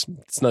facts.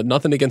 It's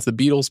nothing against the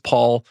Beatles,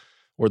 Paul,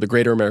 or the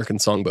Greater American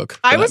Songbook.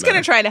 I was going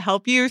to try to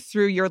help you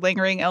through your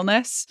lingering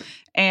illness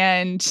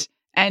and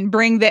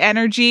bring the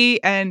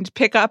energy and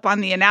pick up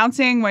on the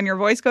announcing when your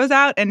voice goes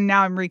out, and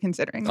now I'm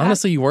reconsidering that.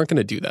 Honestly, you weren't going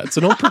to do that.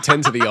 So don't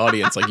pretend to the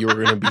audience like you were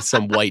going to be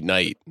some white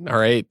knight, all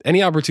right?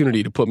 Any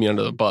opportunity to put me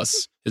under the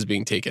bus is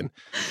being taken.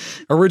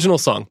 Original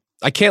song.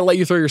 I Can't Let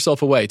You Throw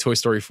Yourself Away, Toy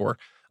Story 4.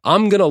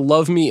 I'm Gonna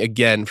Love Me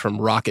Again from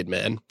Rocket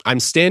Man. I'm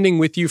Standing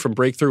With You from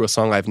Breakthrough, a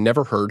song I've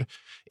never heard.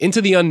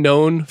 Into the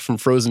Unknown from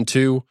Frozen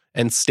 2,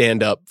 and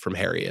Stand Up from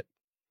Harriet.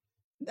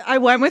 I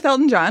went with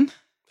Elton John.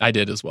 I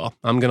did as well.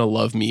 I'm Gonna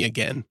Love Me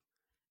Again.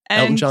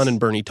 Elton John and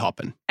Bernie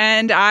Taupin.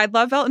 And I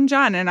love Elton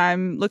John, and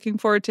I'm looking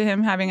forward to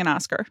him having an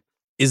Oscar.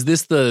 Is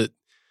this the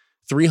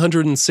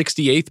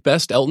 368th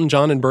best Elton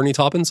John and Bernie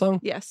Taupin song?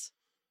 Yes.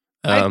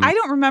 I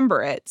don't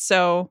remember it,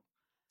 so...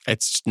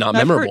 It's not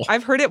memorable.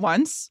 I've heard it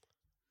once.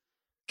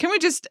 Can we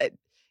just...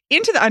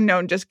 Into the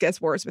Unknown just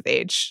gets worse with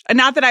age.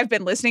 Not that I've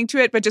been listening to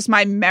it, but just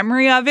my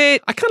memory of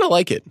it. I kind of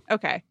like it.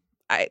 Okay.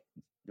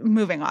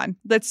 Moving on.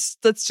 Let's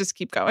just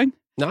keep going.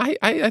 No,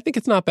 I think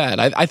it's not bad.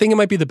 I think it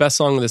might be the best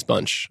song of this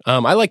bunch.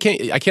 I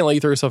Can't Let You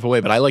Throw Yourself Away,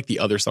 but I like the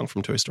other song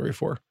from Toy Story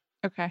 4.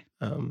 Okay.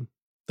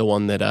 The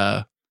one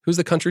that who's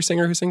the country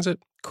singer who sings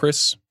it?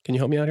 Chris, can you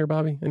help me out here,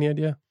 Bobby? Any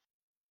idea?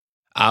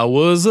 I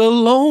was a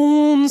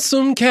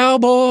lonesome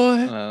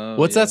cowboy.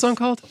 What's that song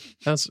called?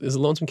 Is it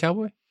Lonesome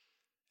Cowboy?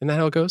 Isn't that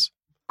how it goes?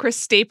 Chris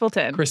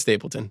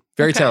Stapleton.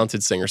 Very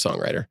talented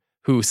singer-songwriter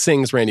who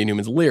sings Randy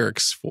Newman's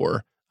lyrics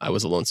for I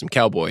Was a Lonesome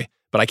Cowboy,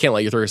 but I Can't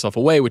Let You Throw Yourself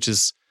Away, which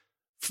is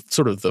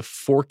sort of the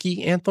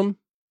Forky anthem.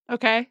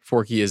 Okay.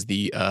 Forky is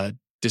the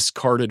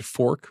discarded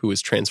fork who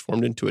is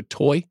transformed into a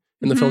toy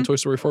in the film Toy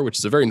Story 4, which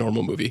is a very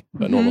normal movie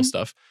about normal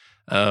stuff.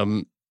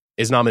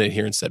 Is nominated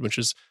here instead, which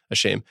is a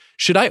shame.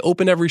 Should I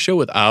open every show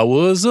with I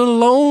Was a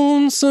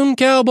Lonesome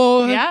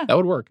Cowboy? Yeah. That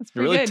would work.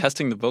 You're really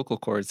testing the vocal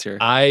cords here.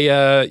 Play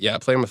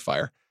them with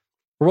fire.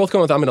 We're both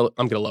going with I'm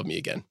Gonna Love Me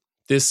Again.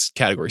 This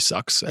category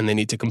sucks, and they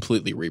need to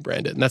completely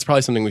rebrand it. And that's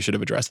probably something we should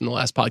have addressed in the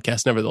last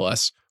podcast.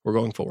 Nevertheless, we're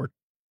going forward.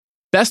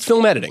 Best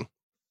Film Editing.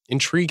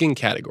 Intriguing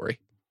category.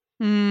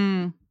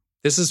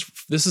 This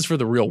is for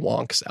the real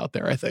wonks out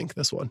there, I think,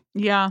 this one.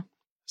 Yeah.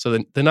 So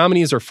the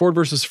nominees are Ford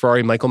versus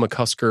Ferrari, Michael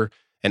McCusker,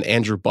 and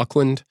Andrew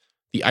Buckland.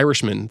 The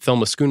Irishman,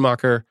 Thelma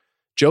Schoonmaker.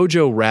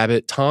 Jojo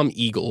Rabbit, Tom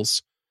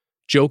Eagles.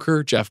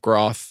 Joker, Jeff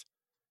Groth.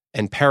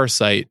 And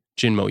Parasite,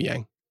 Jin-Mo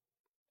Yang.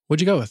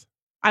 What'd you go with?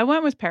 I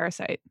went with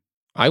Parasite.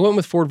 I went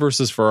with Ford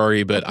versus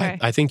Ferrari, but okay.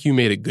 I think you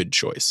made a good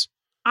choice.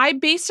 I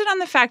based it on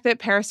the fact that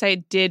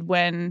Parasite did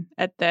win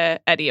at the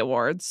Eddie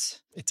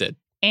Awards. It did.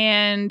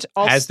 And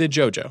also, as did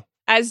Jojo.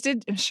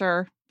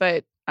 Sure,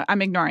 but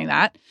I'm ignoring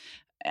that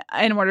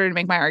in order to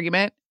make my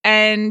argument.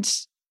 And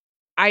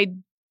I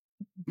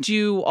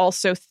do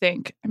also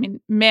think,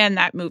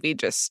 that movie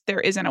there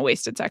isn't a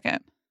wasted second.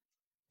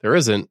 There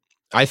isn't.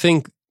 I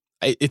think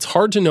it's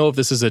hard to know if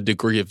this is a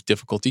degree of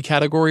difficulty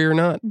category or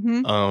not.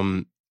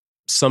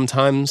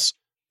 Sometimes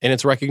in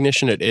its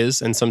recognition it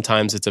is, and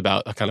sometimes it's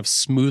about a kind of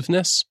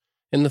smoothness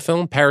in the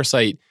film.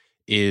 Parasite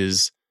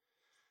is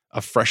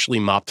a freshly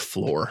mopped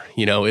floor.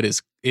 It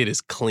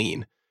is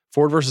clean.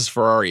 Ford versus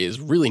Ferrari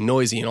is really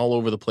noisy and all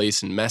over the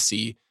place and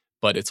messy,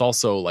 but it's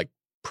also like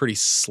pretty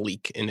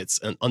sleek in its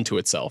unto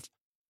itself.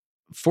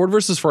 Ford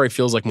versus Ferrari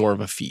feels like more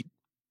of a feat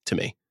to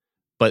me,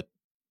 but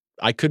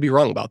I could be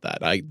wrong about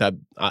that. I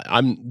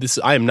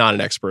am not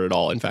an expert at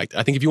all. In fact,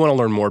 I think if you want to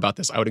learn more about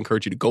this, I would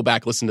encourage you to go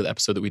back, listen to the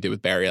episode that we did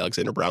with Barry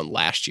Alexander Brown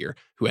last year,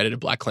 who edited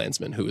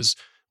BlacKkKlansman, who is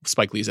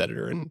Spike Lee's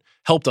editor, and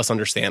helped us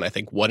understand, I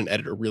think, what an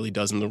editor really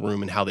does in the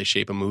room and how they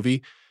shape a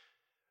movie.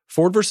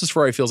 Ford versus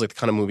Ferrari feels like the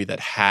kind of movie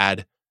that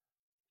had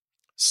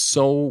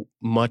so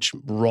much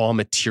raw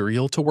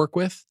material to work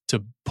with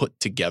to put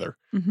together.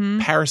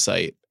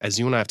 Parasite, as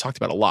you and I have talked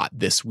about a lot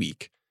this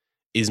week,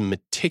 is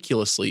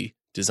meticulously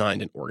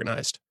designed and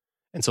organized.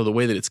 And so the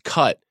way that it's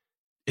cut,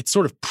 it's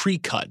sort of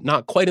pre-cut,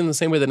 not quite in the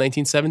same way that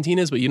 1917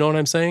 is, but you know what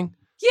I'm saying?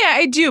 Yeah,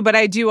 I do. But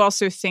I do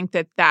also think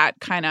that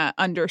kind of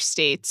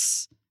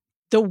understates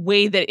the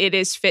way that it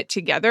is fit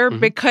together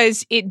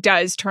because it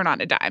does turn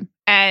on a dime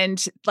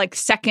and like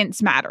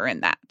seconds matter in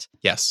that.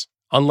 Yes.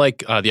 Unlike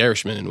The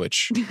Irishman, in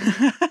which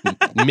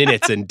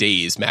minutes and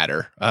days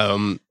matter.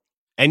 And,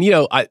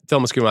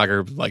 Thelma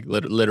Schoonmaker, like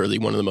literally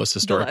one of the most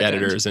historic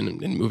editors in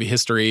movie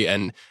history.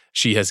 And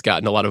she has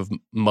gotten a lot of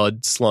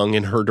mud slung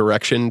in her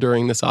direction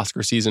during this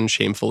Oscar season,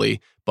 shamefully.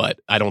 But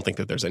I don't think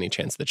that there's any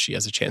chance that she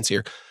has a chance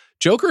here.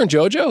 Joker and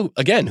Jojo,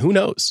 again, who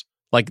knows?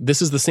 Like,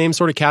 this is the same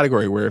sort of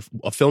category where if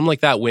a film like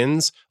that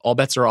wins, all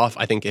bets are off,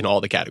 I think, in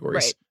all the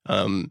categories.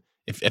 Right.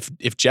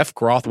 If Jeff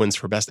Groth wins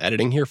for best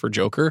editing here for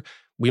Joker,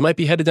 we might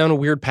be headed down a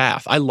weird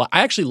path. I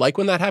actually like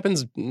when that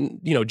happens,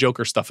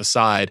 Joker stuff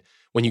aside,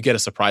 when you get a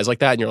surprise like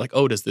that and you're like,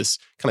 oh, does this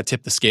kind of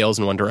tip the scales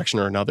in one direction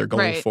or another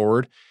going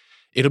forward?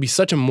 It'll be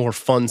such a more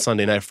fun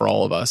Sunday night for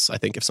all of us, I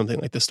think, if something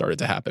like this started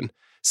to happen.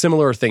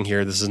 Similar thing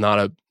here. This is not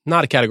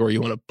a category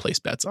you want to place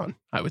bets on,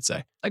 I would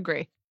say.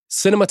 Agree.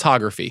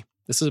 Cinematography.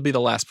 This will be the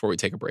last before we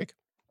take a break.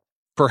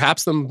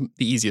 perhaps the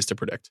easiest to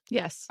predict.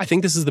 Yes. I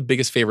think this is the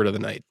biggest favorite of the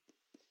night.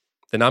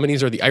 The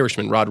nominees are The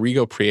Irishman,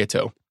 Rodrigo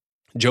Prieto,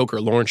 Joker,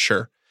 Lawrence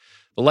Sher,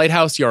 The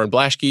Lighthouse, Yaron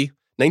Blaschke,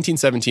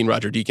 1917,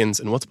 Roger Deakins,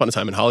 and Once Upon a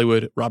Time in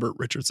Hollywood, Robert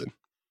Richardson.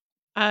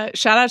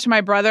 Shout out to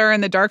my brother in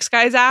the Dark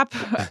Skies app,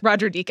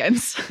 Roger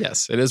Deakins.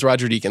 Yes, it is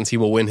Roger Deakins. He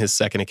will win his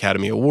second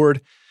Academy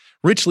Award.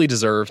 Richly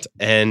deserved.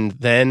 And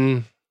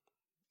then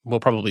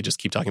we'll probably just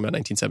keep talking about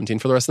 1917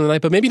 for the rest of the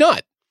night, but maybe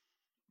not.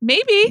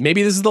 Maybe.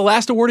 Maybe this is the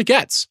last award it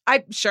gets.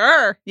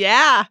 Sure.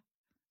 Yeah.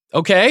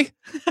 Okay.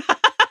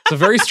 It's a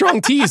very strong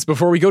tease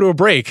before we go to a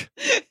break.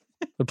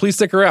 But please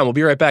stick around. We'll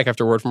be right back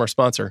after a word from our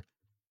sponsor.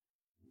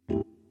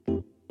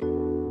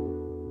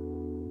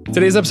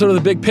 Today's episode of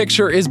The Big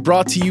Picture is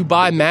brought to you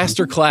by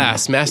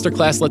Masterclass.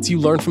 Masterclass lets you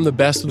learn from the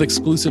best with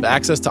exclusive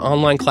access to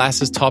online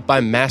classes taught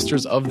by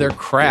masters of their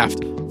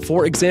craft.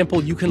 For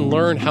example, you can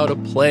learn how to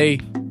play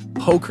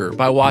poker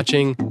by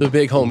watching the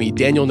big homie,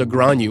 Daniel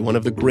Negreanu, one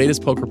of the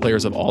greatest poker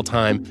players of all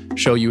time,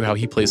 show you how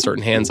he plays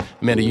certain hands.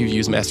 Amanda, you've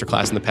used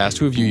Masterclass in the past.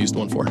 Who have you used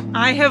one for?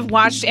 I have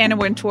watched Anna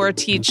Wintour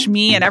teach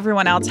me and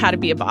everyone else how to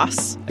be a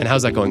boss. And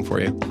how's that going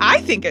for you?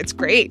 I think it's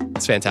great.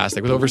 It's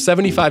fantastic. With over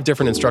 75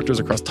 different instructors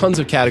across tons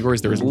of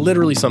categories, there is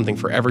literally something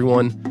for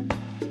everyone.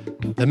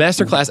 The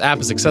Masterclass app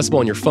is accessible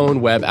on your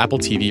phone, web, Apple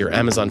TV, or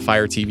Amazon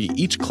Fire TV.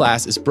 Each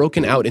class is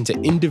broken out into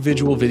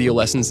individual video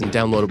lessons and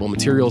downloadable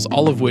materials,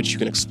 all of which you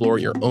can explore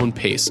at your own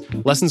pace.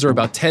 Lessons are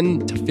about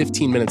 10 to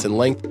 15 minutes in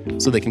length,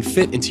 so they can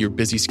fit into your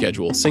busy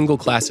schedule. Single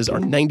classes are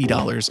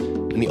 $90,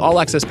 and the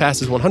all-access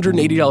pass is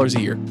 $180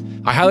 a year.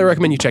 I highly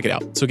recommend you check it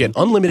out. So get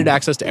unlimited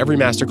access to every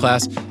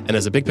masterclass, and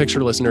as a Big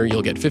Picture listener,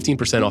 you'll get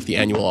 15% off the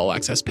annual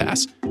all-access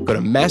pass. Go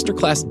to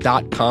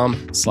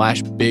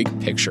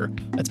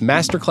masterclass.com/bigpicture. That's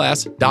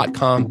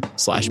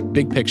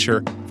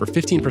masterclass.com/bigpicture for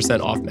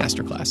 15% off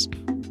Masterclass.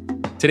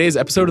 Today's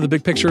episode of The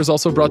Big Picture is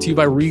also brought to you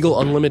by Regal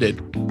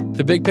Unlimited.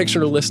 The Big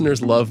Picture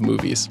listeners love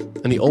movies,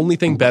 and the only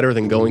thing better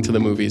than going to the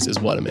movies is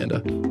what,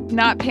 Amanda?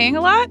 Not paying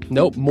a lot?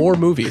 Nope, more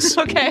movies.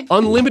 Okay.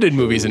 Unlimited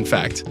movies, in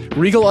fact.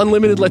 Regal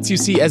Unlimited lets you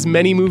see as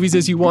many movies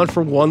as you want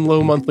for one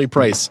low monthly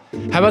price.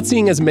 How about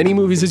seeing as many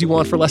movies as you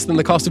want for less than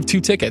the cost of 2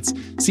 tickets?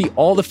 See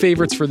all the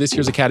favorites for this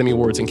year's Academy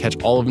Awards and catch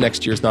all of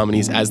next year's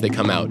nominees as they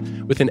come out.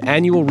 With an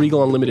annual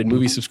Regal Unlimited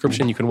movie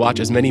subscription, you can watch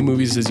as many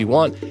movies as you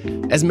want,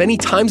 as many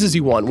times as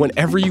you want,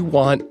 whenever you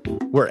want,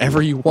 wherever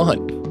you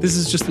want. This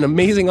is just an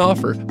amazing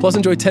offer. Plus,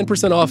 enjoy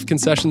 10% off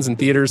concessions in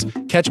theaters.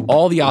 Catch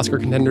all the Oscar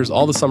contenders,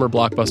 all the summer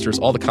blockbusters,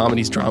 all the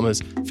comedies,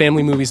 dramas,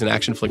 family movies, and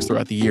action flicks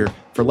throughout the year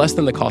for less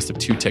than the cost of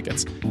 2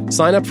 tickets.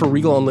 Sign up for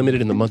Regal Unlimited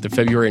in the month of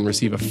February and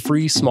receive a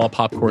free small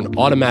popcorn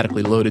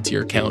automatically loaded to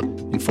your account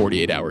in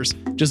 48 hours.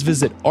 Just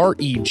visit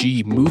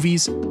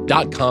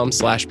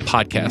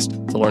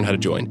regmovies.com/podcast to learn how to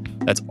join.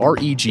 That's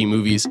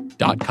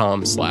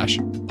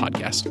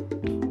regmovies.com/podcast.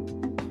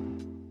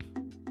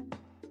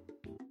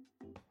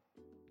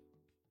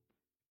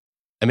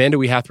 Amanda,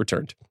 we hath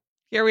returned.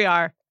 Here we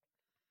are.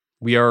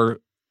 We are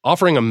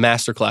offering a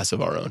masterclass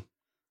of our own.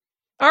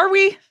 Are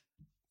we?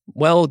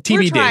 Well,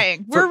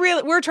 TBD.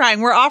 We're trying.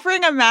 We're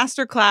offering a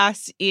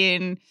masterclass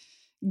in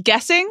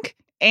guessing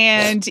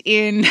and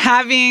in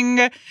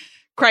having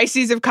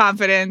crises of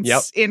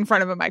confidence in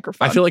front of a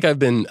microphone. I feel like I've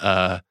been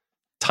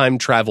time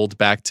traveled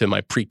back to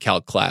my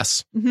pre-calc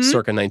class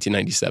circa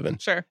 1997.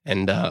 Sure.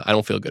 And I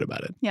don't feel good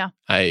about it. Yeah.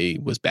 I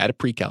was bad at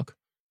pre-calc.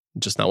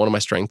 Just not one of my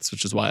strengths,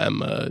 which is why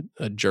I'm a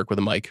jerk with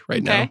a mic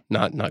right now,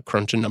 not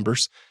crunching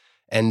numbers.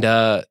 And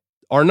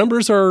our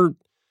numbers are,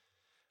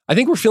 I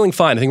think we're feeling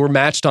fine. I think we're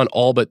matched on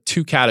all but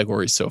 2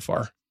 categories so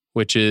far,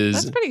 which is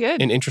that's pretty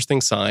good. An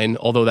interesting sign.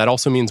 Although that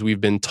also means we've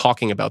been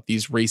talking about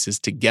these races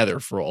together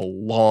for a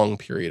long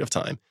period of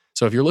time.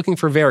 So if you're looking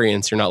for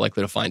variance, you're not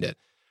likely to find it.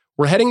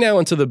 We're heading now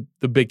into the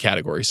big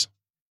categories,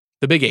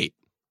 the big 8.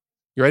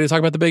 You ready to talk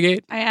about the big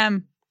 8? I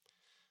am.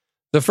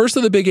 The first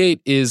of the big 8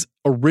 is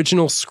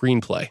original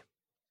screenplay.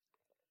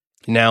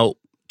 Now,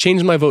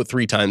 changed my vote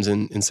 3 times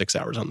in 6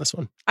 hours on this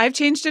one. I've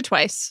changed it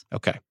twice.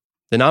 Okay.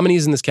 The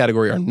nominees in this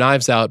category are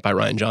Knives Out by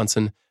Rian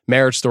Johnson,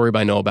 Marriage Story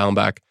by Noah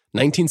Baumbach,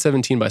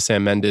 1917 by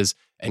Sam Mendes,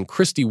 and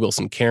Christy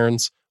Wilson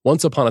Cairns,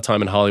 Once Upon a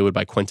Time in Hollywood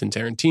by Quentin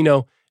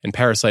Tarantino, and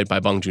Parasite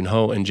by Bong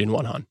Joon-ho and Jin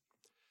Won-han.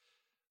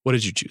 What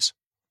did you choose?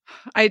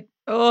 I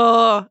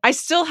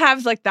still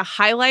have like the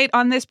highlight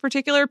on this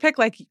particular pick,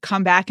 like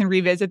come back and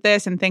revisit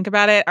this and think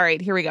about it. All right,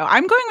 here we go.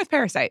 I'm going with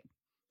Parasite.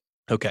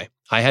 Okay.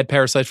 I had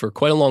Parasite for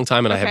quite a long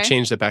time, and I have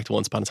changed it back to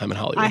Once Upon a Time in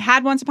Hollywood. I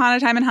had Once Upon a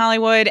Time in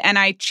Hollywood, and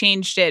I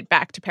changed it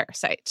back to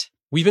Parasite.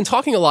 We've been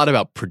talking a lot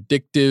about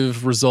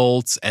predictive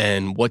results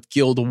and what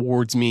Guild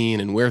Awards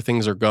mean and where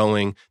things are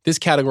going. This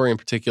category in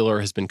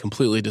particular has been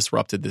completely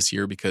disrupted this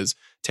year because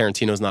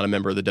Tarantino's not a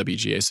member of the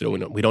WGA, so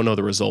we don't know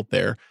the result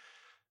there.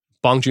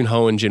 Bong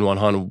Joon-ho and Jin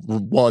Won-han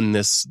won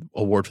this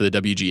award for the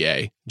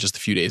WGA just a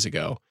few days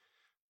ago.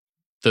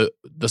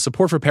 The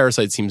support for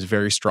Parasite seems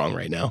very strong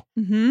right now.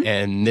 Mm-hmm.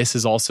 And this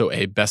is also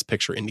a Best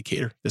Picture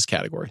indicator, this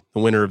category.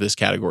 The winner of this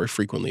category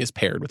frequently is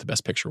paired with the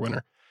Best Picture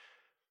winner.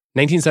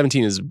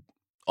 1917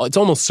 it's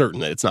almost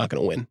certain that it's not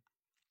going to win,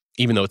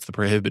 even though it's the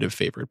prohibitive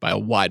favorite by a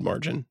wide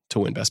margin to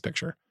win Best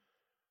Picture.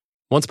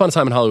 Once Upon a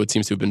Time in Hollywood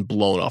seems to have been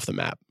blown off the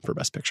map for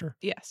Best Picture.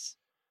 Yes.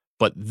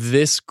 But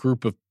this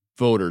group of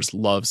voters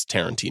loves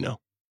Tarantino.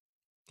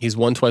 He's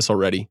won twice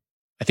already.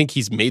 I think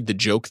he's made the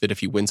joke that if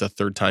he wins a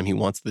third time, he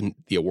wants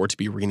the award to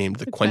be renamed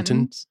the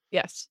Quentin.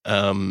 Yes.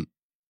 Quentin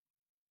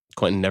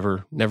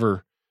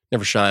never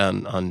shy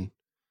on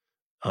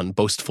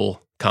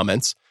boastful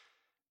comments.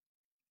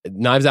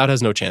 Knives Out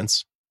has no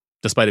chance,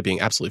 despite it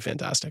being absolutely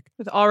fantastic.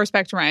 With all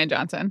respect to Rian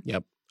Johnson.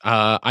 Yep.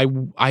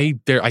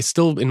 I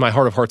still, in my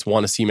heart of hearts,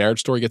 want to see Marriage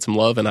Story get some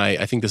love, and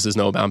I think this is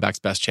Noah Baumbach's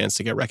best chance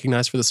to get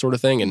recognized for this sort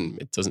of thing,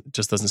 and it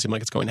just doesn't seem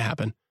like it's going to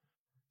happen.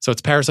 So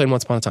it's Parasite and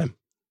Once Upon a Time.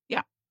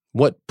 Yeah.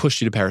 What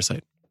pushed you to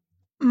Parasite?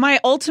 My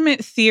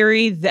ultimate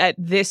theory that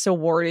this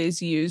award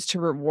is used to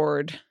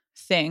reward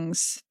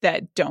things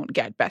that don't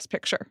get Best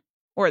Picture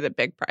or the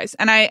big prize.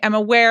 And I am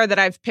aware that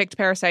I've picked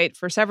Parasite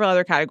for several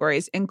other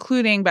categories,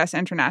 including Best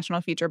International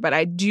Feature, but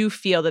I do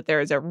feel that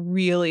there is a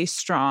really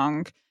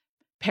strong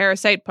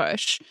Parasite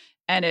push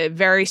and a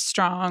very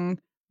strong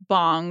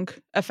Bong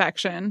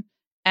affection.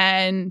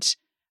 And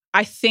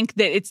I think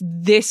that it's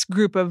this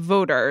group of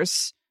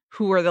voters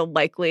who are the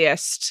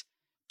likeliest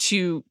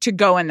to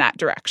go in that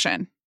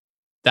direction.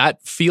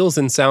 That feels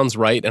and sounds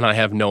right, and I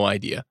have no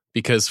idea,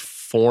 because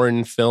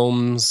foreign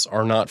films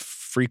are not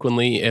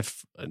frequently,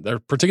 if they're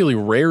particularly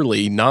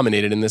rarely,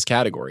 nominated in this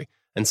category.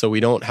 And so we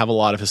don't have a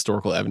lot of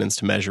historical evidence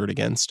to measure it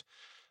against.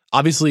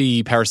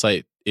 Obviously,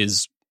 Parasite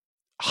is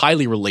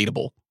highly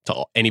relatable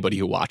to anybody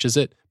who watches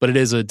it, but it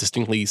is a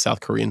distinctly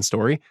South Korean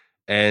story.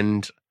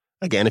 And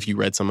again, if you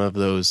read some of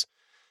those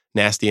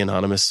nasty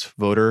anonymous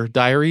voter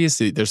diaries,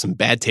 there's some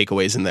bad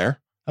takeaways in there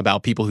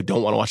about people who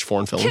don't want to watch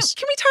foreign films.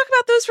 Can we talk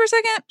about those for a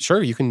second?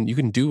 Sure, you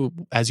can do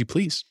as you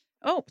please.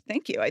 Oh,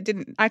 thank you. I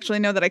didn't actually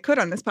know that I could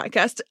on this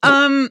podcast.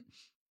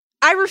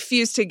 I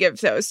refuse to give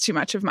those too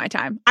much of my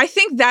time. I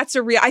think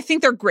I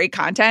think they're great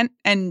content,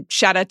 and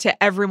shout out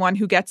to everyone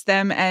who gets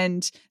them.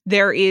 And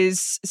there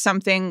is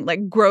something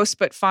like gross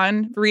but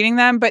fun reading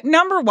them. But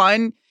number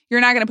one,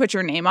 you're not going to put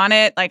your name on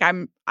it. Like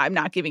I'm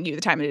not giving you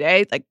the time of the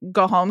day. Like,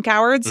 go home,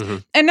 cowards. Mm-hmm.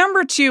 And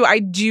number two, I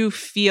do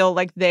feel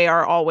like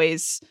they're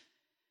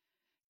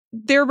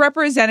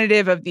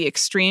representative of the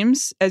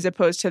extremes as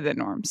opposed to the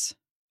norms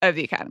of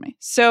the Academy.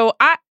 So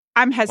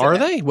I'm hesitant. Are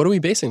they? What are we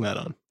basing that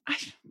on?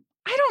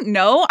 I don't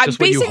know. Just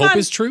what you hope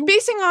is true?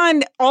 Basing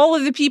on all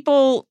of the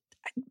people,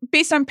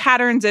 based on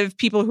patterns of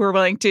people who are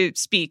willing to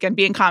speak and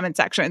be in comment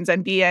sections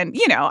and be in,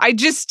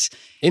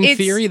 In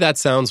theory, that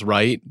sounds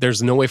right.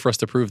 There's no way for us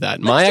to prove that.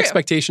 My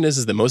expectation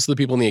is that most of the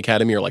people in the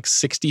Academy are like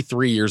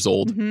 63 years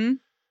old, mm-hmm.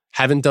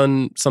 haven't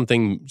done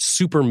something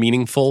super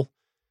meaningful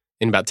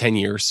in about 10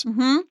 years,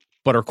 mm-hmm.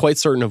 but are quite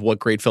certain of what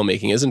great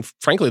filmmaking is. And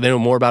frankly, they know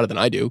more about it than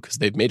I do because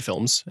they've made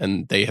films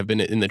and they have been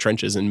in the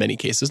trenches in many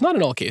cases. Not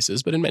in all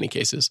cases, but in many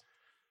cases.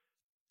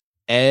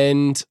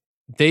 And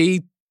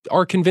they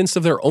are convinced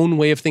of their own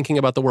way of thinking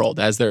about the world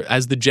as the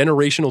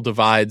generational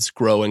divides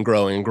grow and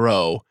grow and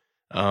grow.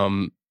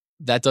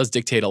 That does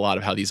dictate a lot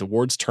of how these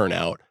awards turn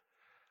out.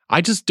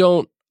 I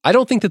don't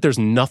think that there's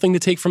nothing to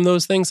take from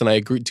those things, and I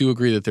do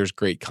agree that there's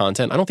great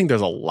content. I don't think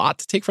there's a lot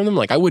to take from them.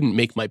 Like, I wouldn't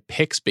make my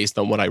picks based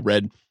on what I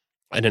read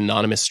an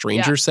anonymous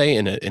stranger say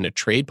in a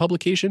trade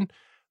publication,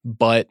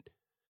 but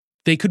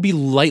they could be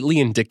lightly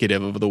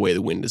indicative of the way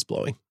the wind is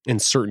blowing in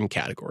certain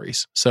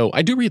categories. So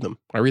I do read them.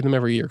 I read them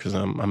every year because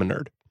I'm a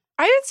nerd.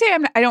 I would say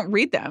I don't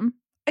read them.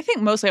 I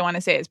think mostly I want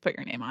to say is put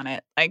your name on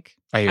it. Like,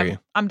 I hear you.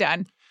 I'm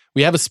done.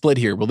 We have a split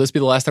here. Will this be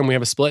the last time we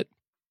have a split?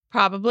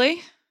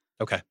 Probably.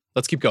 Okay,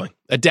 let's keep going.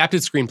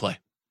 Adapted screenplay.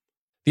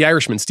 The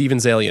Irishman, Steven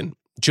Zaillian.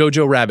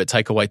 Jojo Rabbit,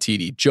 Taika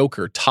Waititi.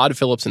 Joker, Todd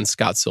Phillips and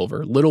Scott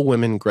Silver. Little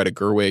Women, Greta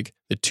Gerwig.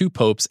 The Two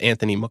Popes,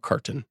 Anthony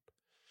McCartan.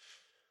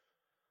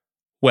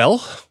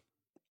 Well,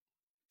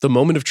 the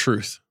moment of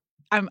truth.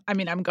 I'm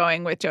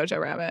going with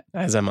Jojo Rabbit.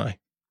 As am I.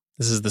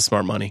 This is the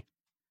smart money.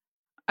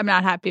 I'm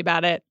not happy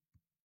about it.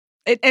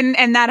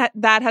 And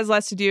that has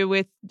less to do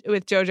with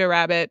Jojo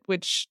Rabbit,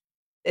 which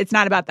it's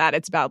not about that.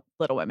 It's about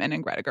Little Women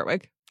and Greta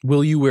Gerwig.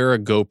 Will you wear a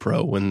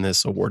GoPro when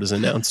this award is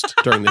announced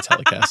during the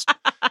telecast?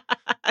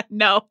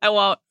 No, I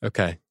won't.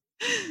 Okay.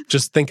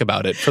 Just think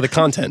about it for the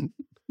content.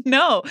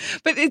 No,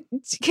 but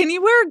can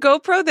you wear a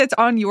GoPro that's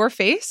on your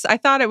face? I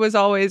thought it was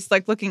always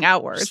like looking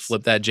outwards. Just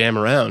flip that jam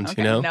around,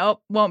 okay,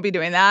 Nope, won't be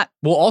doing that.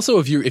 Well, also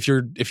if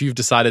you've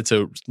decided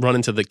to run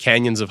into the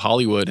canyons of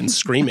Hollywood and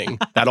screaming,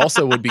 that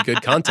also would be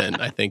good content.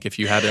 I think if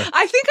you had a.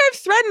 I think I've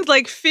threatened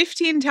like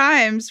 15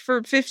 times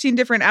for 15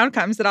 different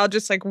outcomes that I'll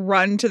just like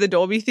run to the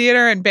Dolby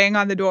Theater and bang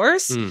on the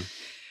doors.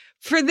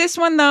 For this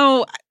one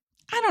though,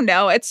 I don't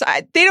know.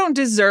 They don't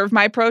deserve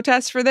my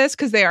protest for this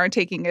because they aren't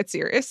taking it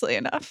seriously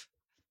enough.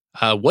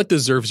 What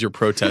deserves your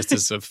protest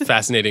is a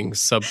fascinating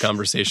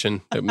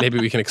sub-conversation that maybe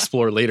we can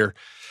explore later.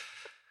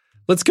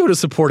 Let's go to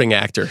supporting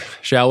actor,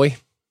 shall we?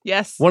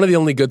 Yes. One of the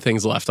only good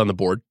things left on the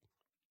board.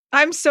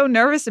 I'm so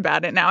nervous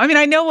about it now. I mean,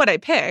 I know what I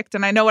picked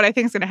and I know what I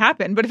think is going to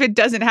happen, but if it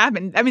doesn't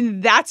happen, I mean,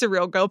 that's a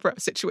real GoPro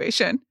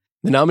situation.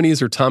 The nominees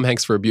are Tom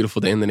Hanks for A Beautiful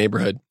Day in the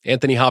Neighborhood,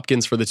 Anthony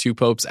Hopkins for The Two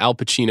Popes, Al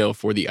Pacino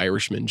for The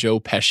Irishman, Joe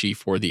Pesci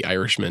for The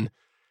Irishman,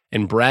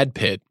 and Brad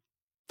Pitt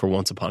for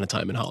Once Upon a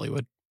Time in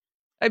Hollywood.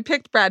 I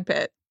picked Brad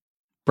Pitt.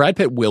 Brad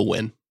Pitt will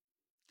win.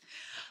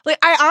 Like,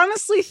 I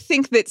honestly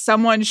think that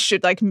someone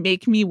should like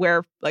make me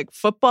wear like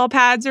football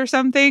pads or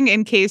something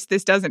in case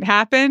this doesn't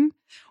happen,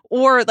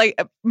 or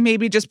like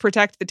maybe just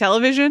protect the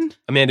television.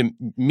 Amanda,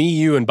 me,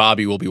 you, and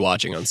Bobby will be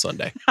watching on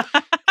Sunday.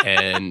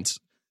 And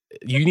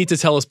you need to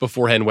tell us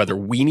beforehand whether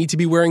we need to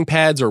be wearing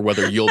pads or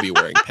whether you'll be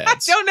wearing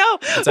pads. I don't know.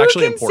 It's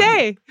actually Who can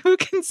say? Who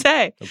can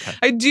say? Okay.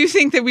 I do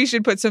think that we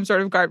should put some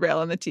sort of guardrail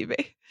on the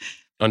TV.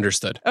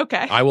 Understood.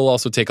 Okay. I will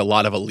also take a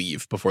lot of a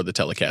leave before the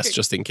telecast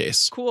just in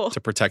case. Cool.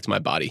 To protect my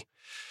body.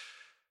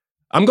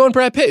 I'm going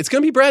Brad Pitt. It's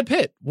going to be Brad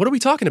Pitt. What are we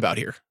talking about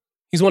here?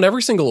 He's won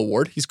every single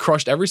award. He's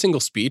crushed every single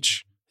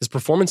speech. His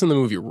performance in the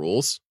movie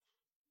rules.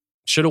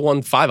 Should have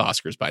won 5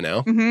 Oscars by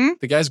now. Mm-hmm.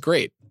 The guy's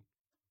great.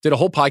 Did a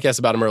whole podcast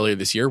about him earlier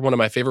this year. One of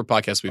my favorite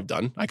podcasts we've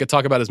done. I could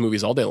talk about his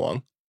movies all day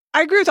long.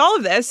 I agree with all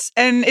of this,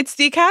 and it's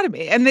the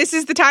Academy, and this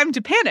is the time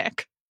to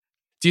panic.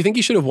 Do you think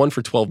he should have won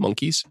for 12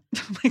 Monkeys?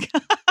 Oh my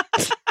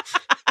God.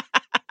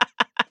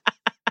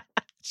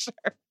 Sure.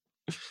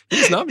 He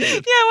was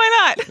nominated. Yeah,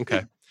 why not?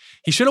 Okay.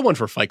 He should have won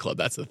for Fight Club.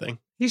 That's the thing.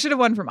 He should have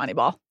won for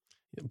Moneyball.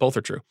 Both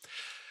are true.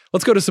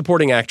 Let's go to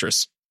supporting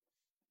actress.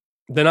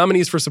 The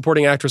nominees for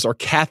supporting actress are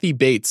Kathy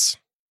Bates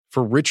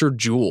for Richard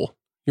Jewell.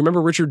 You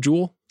remember Richard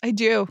Jewell? I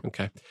do.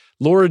 Okay.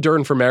 Laura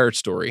Dern for Marriage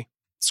Story.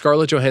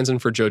 Scarlett Johansson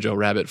for Jojo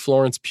Rabbit.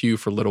 Florence Pugh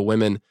for Little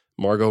Women.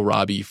 Margot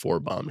Robbie for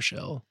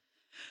Bombshell.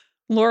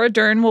 Laura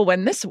Dern will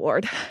win this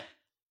award.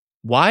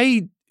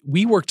 Why?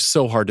 We worked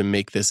so hard to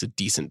make this a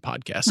decent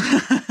podcast.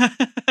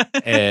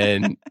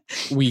 And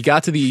we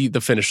got to the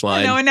finish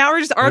line. No, and now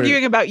we're just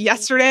arguing about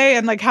yesterday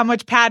and like how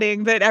much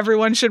padding that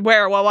everyone should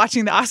wear while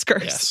watching the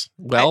Oscars. Yes.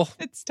 Well,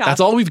 it's tough.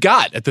 That's all we've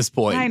got at this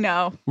point. I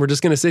know. We're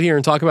just going to sit here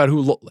and talk about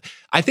who.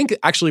 I think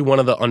actually one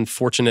of the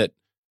unfortunate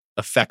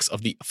effects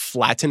of the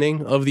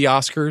flattening of the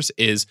Oscars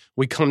is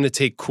we come to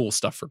take cool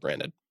stuff for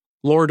granted.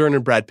 Laura Dern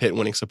and Brad Pitt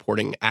winning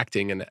supporting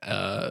acting and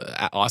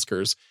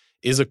Oscars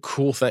is a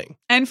cool thing.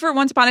 And for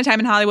Once Upon a Time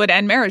in Hollywood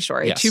and Marriage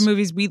Story, Yes. 2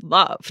 movies we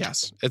love.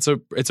 Yes. It's a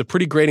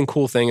pretty great and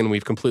cool thing, and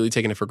we've completely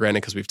taken it for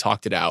granted because we've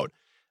talked it out.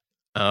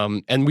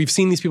 And we've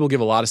seen these people give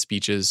a lot of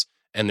speeches,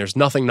 and there's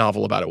nothing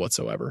novel about it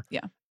whatsoever.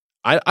 Yeah.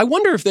 I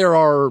wonder if there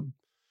are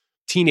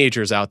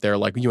teenagers out there,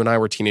 like you and I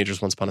were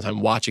teenagers once upon a time,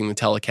 watching the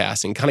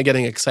telecast and kind of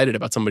getting excited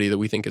about somebody that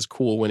we think is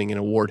cool winning an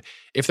award.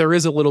 If there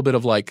is a little bit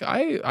of like,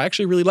 I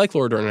actually really like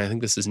Laura Dern, and I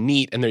think this is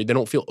neat, and they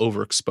don't feel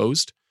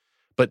overexposed.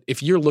 But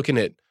if you're looking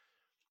at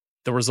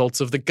the results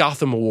of the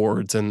Gotham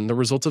Awards and the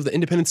results of the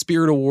Independent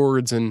Spirit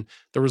Awards and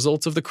the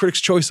results of the Critics'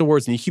 Choice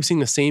Awards, and you keep seeing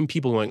the same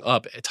people going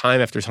up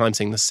time after time,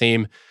 saying the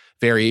same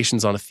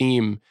variations on a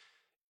theme,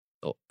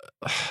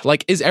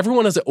 like, is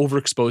everyone as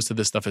overexposed to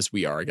this stuff as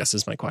we are, I guess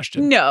is my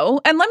question.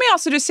 No. And let me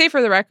also just say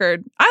for the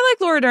record, I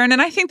like Laura Dern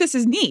and I think this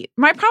is neat.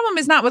 My problem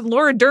is not with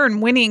Laura Dern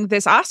winning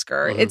this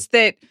Oscar. Mm-hmm. It's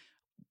that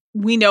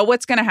we know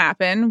what's going to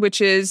happen,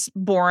 which is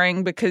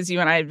boring because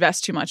you and I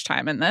invest too much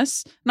time in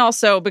this. And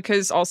also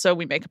because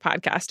we make a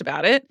podcast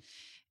about it.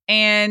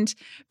 And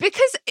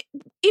because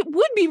it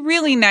would be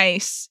really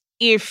nice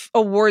if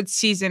awards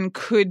season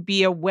could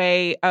be a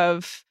way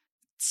of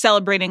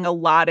celebrating a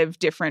lot of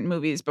different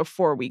movies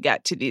before we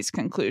get to these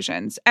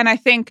conclusions. And I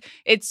think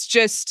it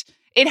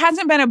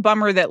hasn't been a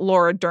bummer that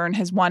Laura Dern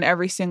has won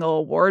every single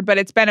award, but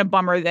it's been a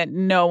bummer that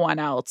no one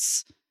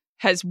else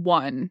has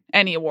won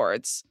any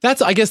awards.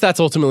 I guess that's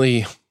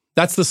ultimately,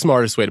 that's the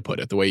smartest way to put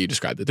it, the way you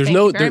described it. There's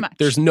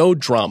there's no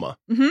drama.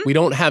 Mm-hmm. We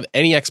don't have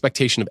any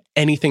expectation of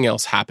anything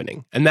else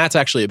happening. And that's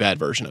actually a bad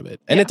version of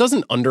it. And it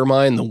doesn't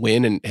undermine the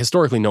win. And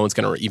historically, no one's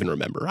going to even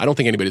remember. I don't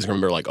think anybody's going to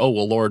remember like, oh,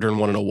 well, Laura Dern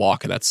won in a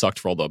walk and that sucked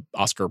for all the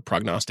Oscar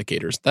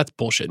prognosticators. That's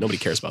bullshit. Nobody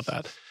cares about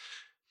that.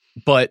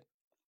 But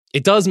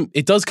it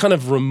does kind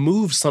of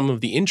remove some of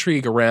the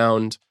intrigue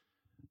around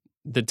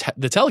the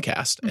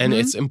telecast. Mm-hmm. And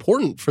it's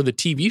important for the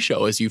TV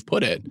show, as you've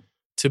put it,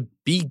 to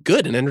be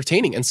good and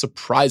entertaining and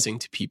surprising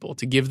to people,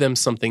 to give them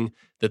something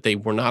that they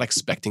were not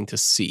expecting to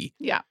see.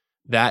 Yeah.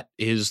 That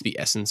is the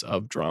essence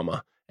of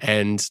drama.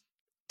 And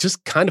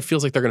just kind of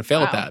feels like they're going to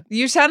fail at that.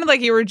 You sounded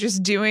like you were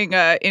just doing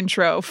an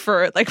intro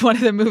for like one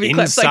of the movie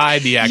clips. Inside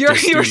Like, the actor's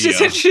studio. You were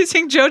just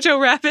introducing Jojo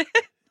Rabbit.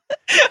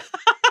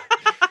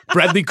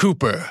 Bradley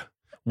Cooper,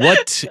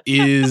 what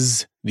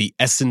is the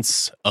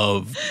essence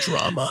of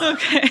drama?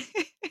 Okay.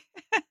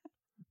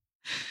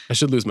 I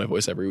should lose my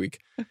voice every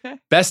week. Okay.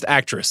 Best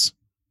actress.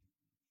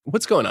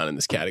 What's going on in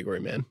this category,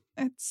 man?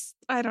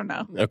 I don't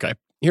know. Okay.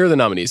 Here are the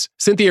nominees.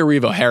 Cynthia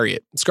Erivo,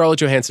 Harriet. Scarlett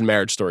Johansson,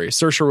 Marriage Story.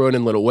 Saoirse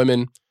Ronan, Little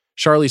Women.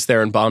 Charlize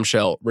Theron,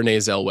 Bombshell. Renee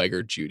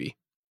Zellweger, Judy.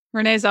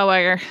 Renee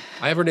Zellweger.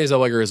 I have Renee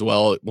Zellweger as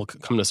well. It will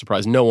come to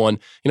surprise no one.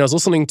 You know, I was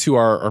listening to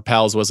our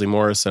pals, Wesley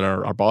Morris and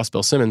our boss,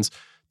 Bill Simmons,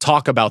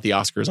 talk about the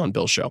Oscars on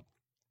Bill's show.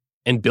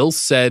 And Bill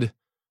said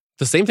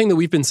the same thing that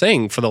we've been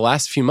saying for the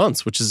last few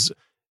months, which is,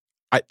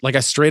 I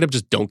straight up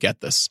just don't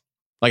get this.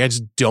 Like, I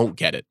just don't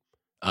get it.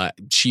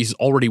 She's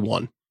already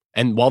won.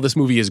 And while this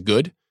movie is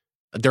good,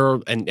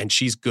 and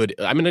she's good.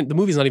 I mean, the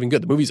movie's not even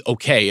good. The movie's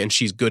okay, and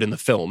she's good in the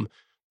film.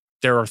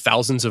 There are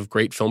thousands of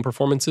great film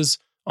performances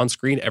on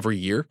screen every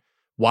year.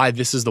 why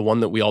this is the one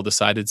that we all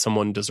decided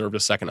someone deserved a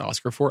second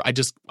Oscar for.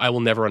 I will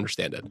never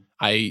understand it.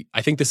 I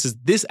think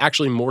this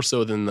actually more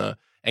so than the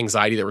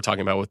anxiety that we're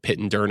talking about with Pitt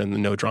and Dern and the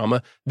no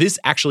drama. This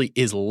actually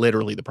is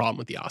literally the problem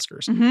with the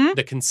Oscars. Mm-hmm.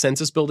 The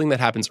consensus building that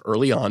happens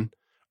early on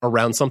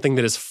around something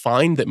that is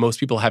fine that most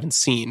people haven't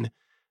seen,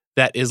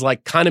 that is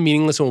like kind of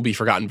meaningless and will be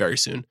forgotten very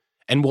soon,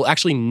 and will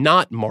actually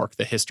not mark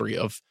the history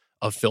of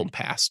film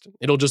past.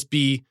 It'll just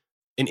be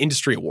an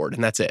industry award,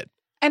 and that's it.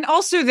 And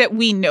also that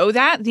we know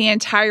that the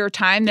entire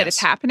time that Yes.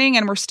 it's happening,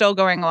 and we're still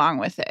going along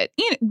with it.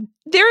 You know,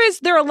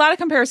 there are a lot of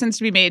comparisons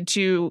to be made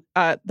to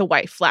The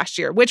Wife last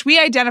year, which we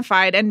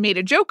identified and made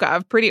a joke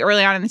of pretty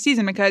early on in the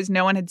season because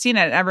no one had seen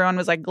it. Everyone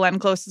was like, Glenn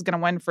Close is going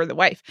to win for The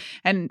Wife.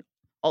 And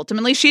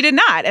ultimately she did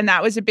not. And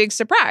that was a big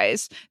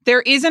surprise.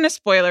 There isn't a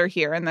spoiler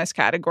here in this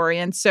category.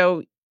 And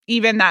so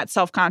even that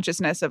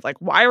self-consciousness of like,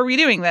 why are we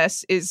doing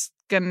this is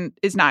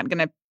not going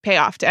to pay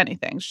off to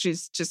anything.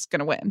 She's just going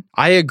to win.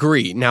 I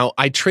agree. Now,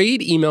 I trade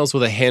emails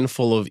with a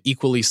handful of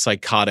equally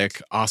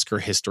psychotic Oscar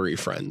history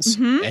friends.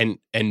 Mhm.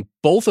 And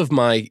both of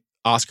my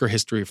Oscar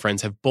history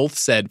friends have both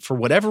said, for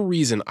whatever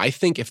reason, I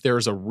think if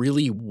there's a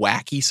really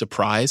wacky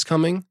surprise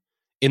coming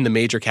in the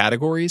major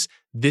categories,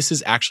 this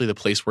is actually the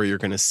place where you're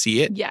going to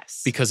see it.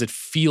 Yes. Because it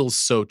feels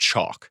so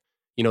chalk.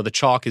 You know, the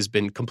chalk has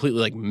been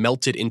completely like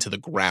melted into the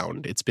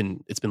ground. It's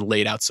been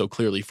laid out so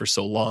clearly for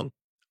so long.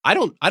 I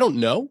don't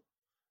know.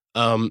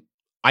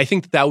 I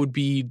think that would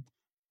be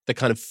the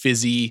kind of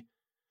fizzy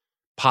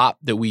pop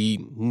that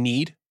we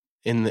need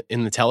in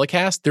the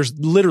telecast. There's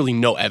literally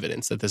no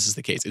evidence that this is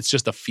the case. It's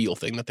just a feel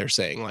thing that they're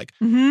saying. Like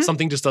Mhm.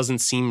 something just doesn't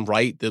seem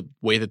right. The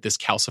way that this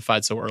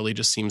calcified so early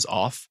just seems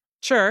off.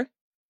 Sure.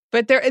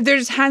 But there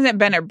just hasn't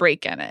been a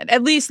break in it.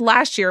 At least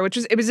last year,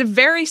 it was a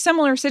very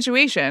similar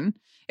situation,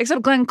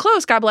 except Glenn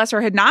Close, God bless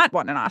her, had not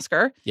won an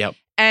Oscar. Yep.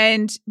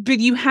 But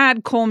you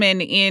had Coleman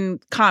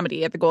in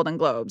comedy at the Golden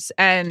Globes,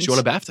 and She won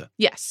a BAFTA.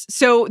 yes,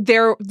 so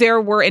there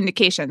were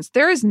indications.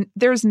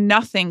 There's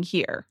nothing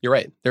here. You're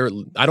right.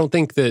 I don't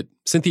think that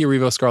Cynthia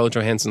Erivo, Scarlett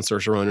Johansson,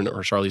 Saoirse Ronan,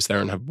 or Charlize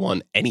Theron have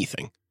won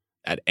anything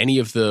at any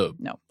of the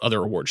No.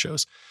 other award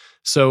shows.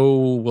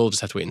 So we'll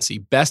just have to wait and see.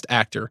 Best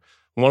Actor,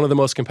 one of the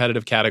most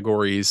competitive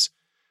categories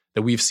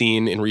that we've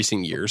seen in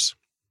recent years.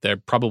 There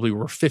probably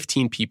were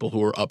 15 people who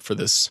were up for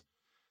this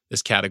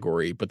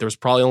category, but there was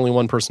probably only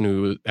one person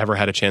who ever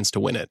had a chance to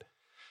win it.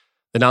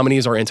 The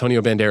nominees are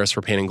Antonio Banderas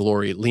for Pain and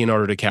Glory,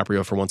 Leonardo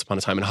DiCaprio for Once Upon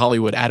a Time in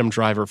Hollywood, Adam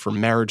Driver for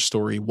Marriage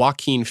Story,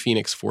 Joaquin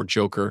Phoenix for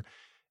Joker,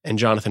 and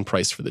Jonathan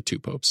Pryce for The Two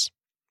Popes.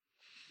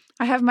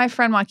 I have my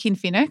friend Joaquin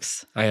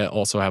Phoenix. I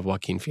also have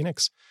Joaquin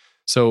Phoenix.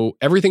 So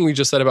everything we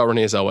just said about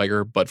Renee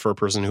Zellweger, but for a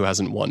person who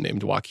hasn't won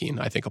named Joaquin,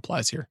 I think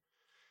applies here.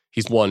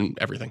 He's won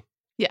everything.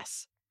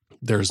 Yes.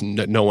 There's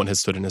no one has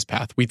stood in his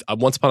path.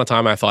 Once upon a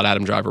time, I thought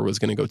Adam Driver was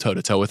going to go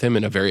toe-to-toe with him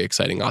in a very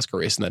exciting Oscar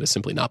race, and that has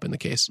simply not been the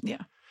case.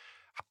 Yeah.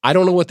 I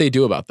don't know what they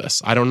do about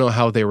this. I don't know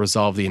how they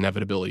resolve the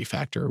inevitability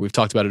factor. We've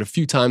talked about it a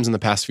few times in the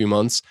past few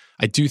months.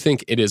 I do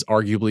think it is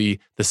arguably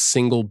the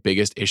single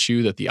biggest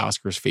issue that the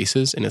Oscars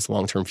faces in its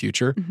long-term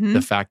future, Mhm.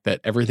 the fact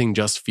that everything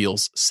just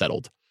feels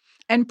settled.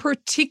 And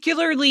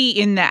particularly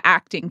in the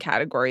acting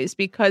categories,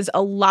 because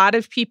a lot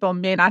of people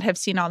may not have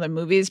seen all the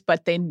movies,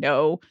 but they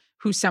know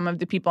who some of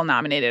the people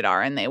nominated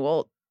are, and they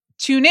will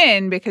tune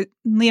in because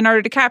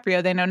Leonardo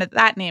DiCaprio, they know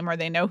that name, or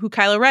they know who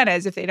Kylo Ren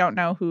is if they don't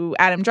know who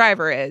Adam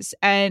Driver is.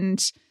 And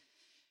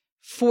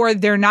for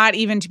there not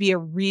even to be a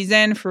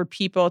reason for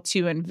people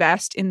to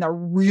invest in the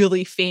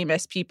really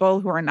famous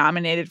people who are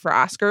nominated for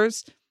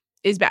Oscars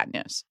is bad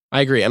news. I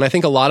agree. And I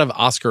think a lot of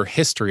Oscar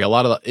history, a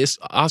lot of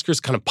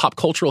Oscars kind of pop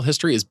cultural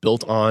history is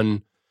built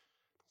on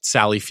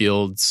Sally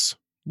Field's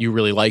You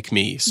Really Like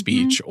Me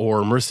speech,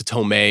 or Marissa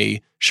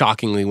Tomei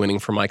shockingly winning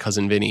for My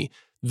Cousin Vinny.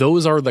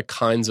 Those are the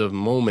kinds of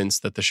moments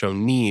that the show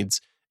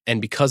needs.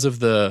 And because of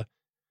the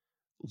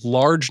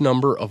large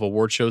number of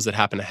award shows that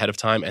happen ahead of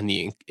time and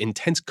the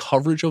intense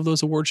coverage of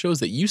those award shows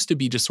that used to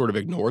be just sort of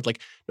ignored, like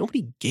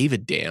nobody gave a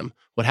damn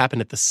what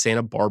happened at the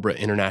Santa Barbara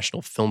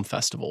International Film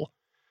Festival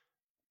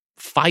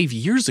 5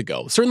 years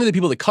ago. Certainly the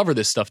people that cover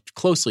this stuff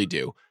closely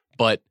do,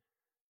 but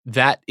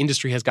that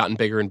industry has gotten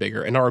bigger and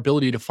bigger, and our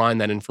ability to find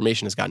that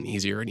information has gotten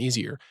easier and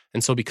easier.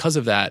 And so because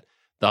of that,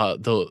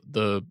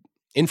 the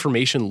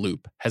information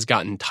loop has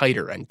gotten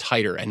tighter and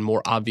tighter and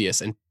more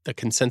obvious, and the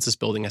consensus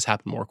building has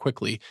happened more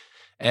quickly.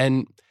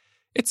 And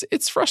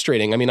it's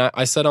frustrating. I mean,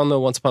 I said on the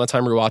Once Upon a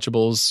Time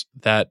rewatchables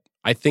that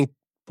I think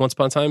Once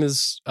Upon a Time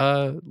is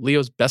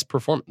Leo's best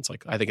performance.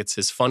 Like, I think it's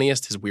his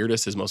funniest, his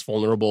weirdest, his most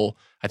vulnerable.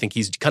 I think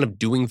he's kind of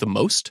doing the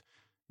most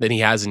than he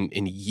has in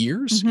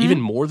years, even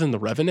more than The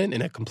Revenant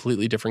in a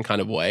completely different kind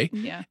of way.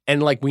 Yeah.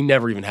 And like, we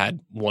never even had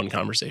one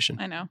conversation.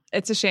 I know.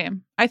 It's a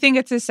shame. I think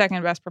it's his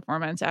second best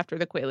performance after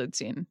the Quaalude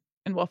scene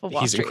in Wolf of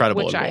Wall He's Street,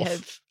 incredible which in I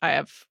Wolf.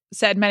 have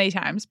said many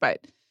times,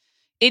 but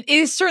it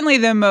is certainly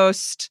the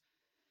most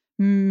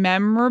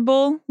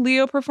memorable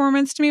Leo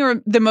performance to me,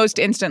 or the most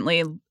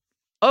instantly,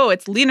 oh,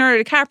 it's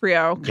Leonardo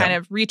DiCaprio kind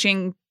of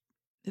reaching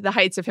the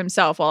heights of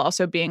himself while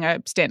also being a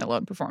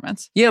standalone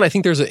performance. Yeah, and I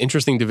think there's an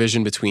interesting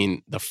division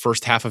between the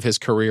first half of his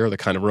career, the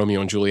kind of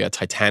Romeo and Juliet,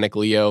 Titanic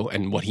Leo,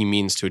 and what he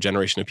means to a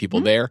generation of people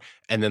there.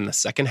 And then the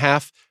second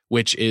half,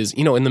 which is,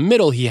 in the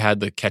middle, he had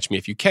the Catch Me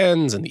If You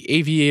Cans and the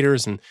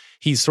Aviators, and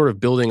he's sort of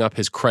building up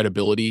his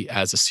credibility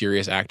as a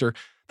serious actor.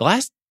 The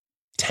last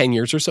 10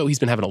 years or so, he's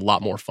been having a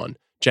lot more fun.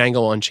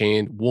 Django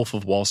Unchained, Wolf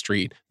of Wall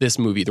Street, this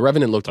movie. The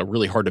Revenant looked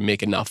really hard to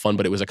make and not fun,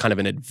 but it was a kind of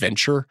an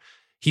adventure.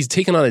 He's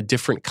taken on a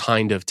different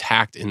kind of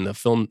tact in the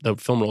film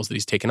roles that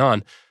he's taken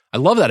on. I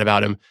love that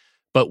about him,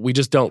 but we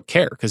just don't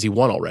care because he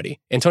won already.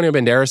 Antonio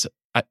Banderas,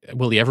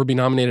 will he ever be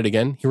nominated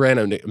again? He ran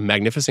a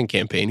magnificent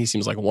campaign. He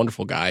seems like a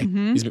wonderful guy.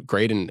 Mm-hmm. He's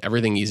great in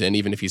everything he's in,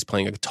 even if he's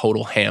playing a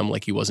total ham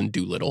like he was in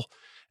Doolittle.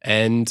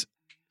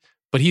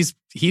 But he was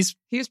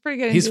pretty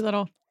good in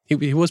Doolittle.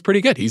 He was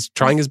pretty good. He's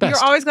trying his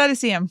best. You're always glad to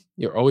see him.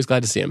 You're always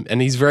glad to see him.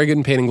 And he's very good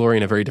in Pain and Glory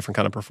in a very different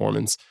kind of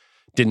performance.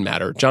 Didn't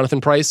matter.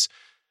 Jonathan Pryce,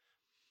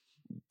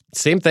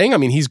 same thing. I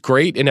mean, he's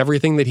great in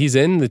everything that he's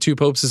in. The Two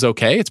Popes is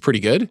okay. It's pretty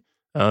good.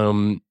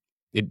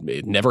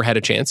 It never had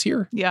a chance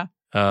here. Yeah.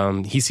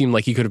 He seemed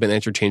like he could have been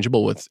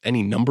interchangeable with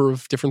any number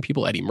of different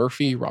people. Eddie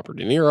Murphy, Robert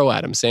De Niro,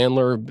 Adam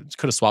Sandler.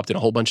 Could have swapped in a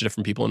whole bunch of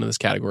different people into this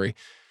category.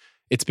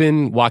 It's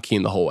been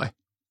Joaquin the whole way.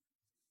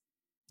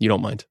 You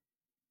don't mind?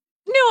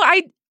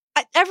 No,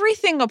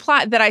 everything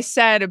that I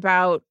said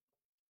about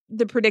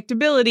the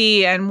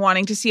predictability and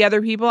wanting to see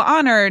other people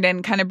honored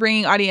and kind of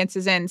bringing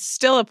audiences in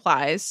still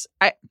applies.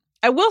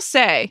 I will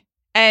say,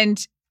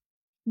 and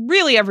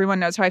really everyone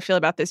knows how I feel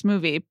about this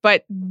movie,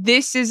 but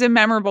this is a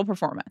memorable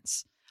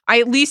performance. I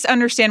at least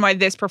understand why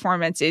this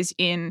performance is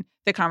in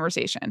the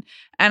conversation.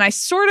 And I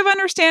sort of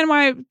understand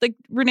why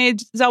Renee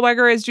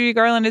Zellweger as Judy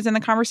Garland is in the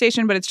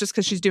conversation, but it's just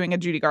because she's doing a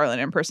Judy Garland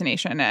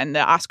impersonation and the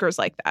Oscars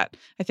like that.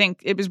 I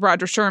think it was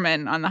Roger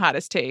Sherman on The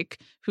Hottest Take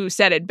who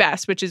said it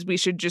best, which is we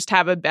should just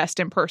have a best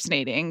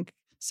impersonating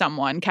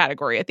someone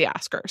category at the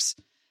Oscars.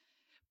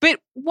 But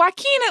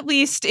Joaquin, at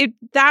least,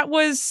 that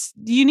was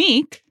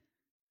unique.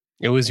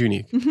 It was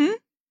unique. Mm-hmm.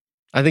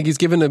 I think he's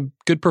given a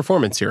good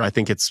performance here. I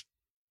think it's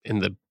in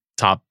the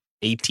top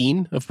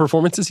 18 of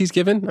performances he's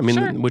given. I mean,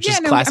 sure. Which is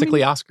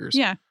classically Oscars.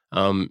 Yeah.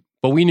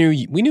 But we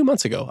knew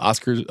months ago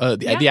Oscars.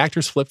 The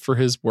actors flipped for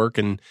his work,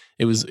 and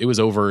it was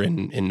over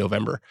in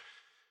November.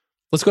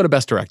 Let's go to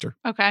Best Director.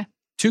 Okay.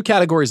 2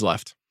 categories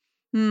left.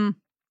 Martin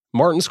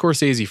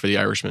Scorsese for The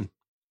Irishman,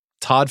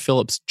 Todd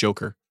Phillips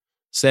Joker,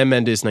 Sam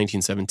Mendes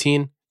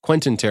 1917,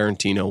 Quentin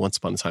Tarantino Once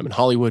Upon a Time in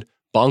Hollywood,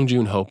 Bong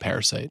Joon-ho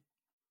Parasite.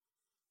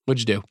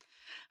 What'd you do?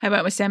 I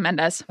went with Sam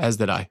Mendes. As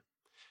did I.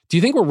 Do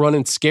you think we're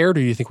running scared,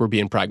 or do you think we're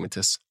being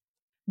pragmatists?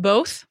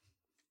 Both.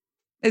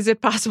 Is it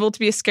possible to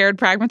be a scared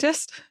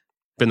pragmatist?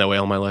 Been that way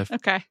all my life.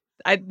 Okay.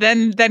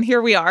 Then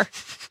here we are.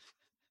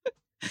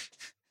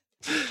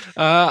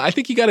 I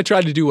think you got to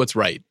try to do what's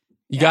right.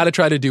 You got to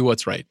try to do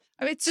what's right.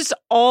 I mean, it's just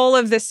all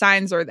of the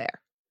signs are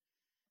there.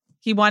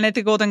 He won at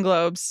the Golden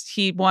Globes.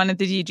 He won at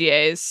the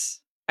DGAs.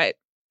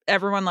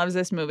 Everyone loves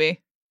this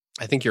movie.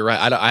 I think you're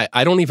right.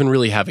 I don't even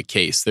really have a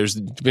case. There's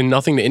been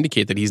nothing to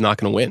indicate that he's not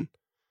going to win.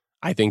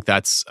 I think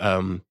that's, I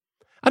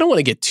don't want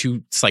to get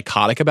too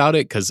psychotic about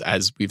it because,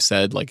 as we've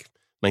said,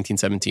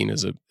 1917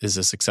 is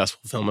a successful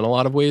film in a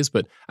lot of ways,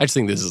 but I just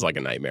think this is like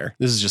a nightmare.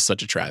 This is just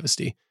such a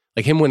travesty.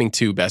 Like him winning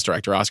 2 Best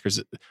Director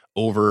Oscars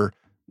over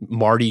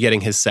Marty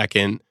getting his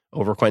second,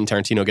 over Quentin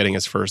Tarantino getting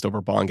his first,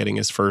 over Bong getting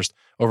his first,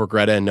 over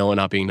Greta and Noah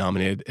not being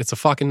nominated. It's a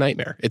fucking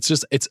nightmare.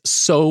 It's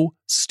so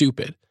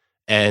stupid.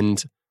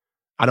 And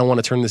I don't want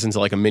to turn this into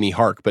like a mini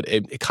hark, but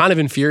it kind of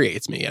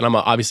infuriates me. And I'm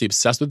obviously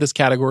obsessed with this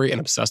category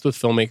and obsessed with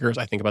filmmakers.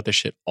 I think about this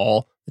shit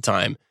all the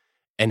time.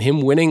 And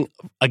him winning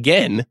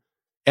again,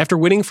 after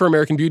winning for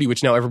American Beauty,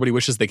 which now everybody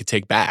wishes they could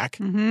take back,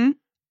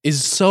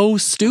 is so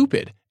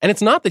stupid. And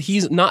it's not that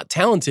he's not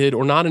talented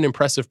or not an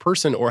impressive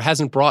person or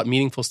hasn't brought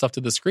meaningful stuff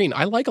to the screen.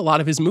 I like a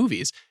lot of his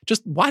movies.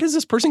 Just why does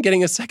this person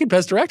getting a second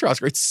Best Director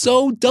Oscar? It's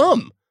so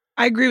dumb.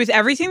 I agree with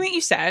everything that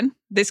you said.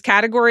 This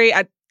category,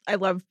 I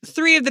love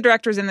 3 of the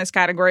directors in this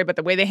category, but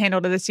the way they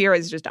handled it this year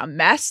is just a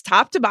mess,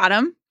 top to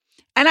bottom.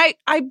 And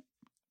I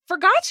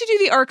forgot to do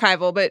the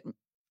archival, but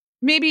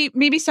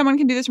maybe someone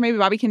can do this, or maybe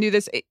Bobby can do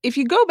this. If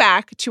you go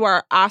back to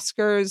our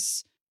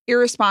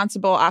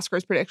Irresponsible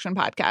Oscars prediction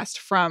podcast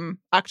from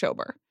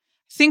October,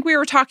 I think we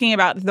were talking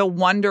about the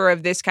wonder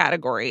of this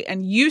category.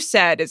 And you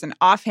said, as an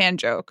offhand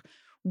joke,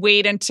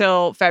 wait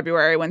until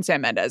February when Sam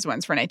Mendes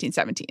wins for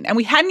 1917. And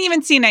we hadn't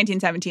even seen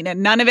 1917,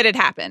 and none of it had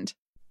happened.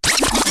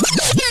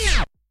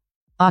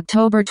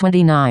 October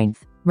 29th.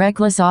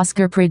 Reckless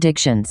Oscar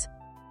predictions.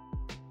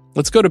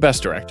 Let's go to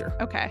Best Director.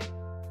 Okay.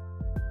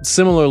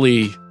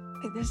 Similarly,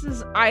 This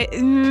is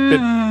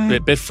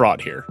bit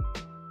fraught here.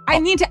 I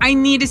need to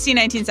see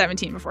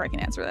 1917 before I can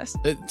answer this.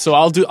 So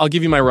I'll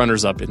give you my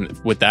runners up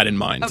with that in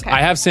mind. Okay.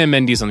 I have Sam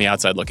Mendes on the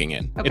outside looking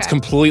in. Okay. It's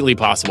completely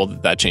possible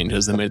that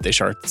changes the minute they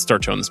start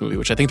showing this movie,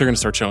 which I think they're going to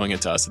start showing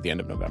it to us at the end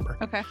of November.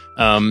 Okay.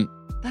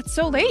 That's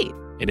so late.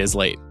 It is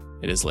late.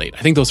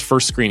 I think those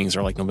first screenings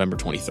are like November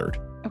 23rd.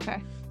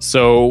 Okay.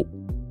 So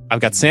I've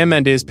got Sam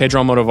Mendes,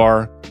 Pedro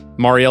Almodovar,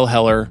 Marielle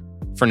Heller,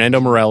 Fernando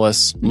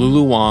Morales,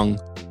 Lulu Wang,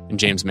 and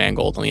James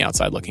Mangold on the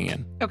outside looking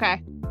in.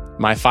 Okay.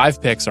 My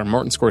 5 picks are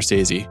Martin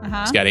Scorsese.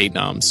 Uh-huh. He's got 8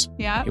 noms.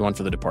 Yeah. He won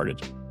for The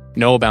Departed.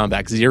 Noah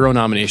Baumbach, 0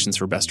 nominations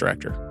for Best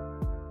Director.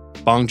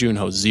 Bong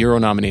Joon-ho, 0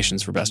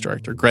 nominations for Best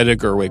Director. Greta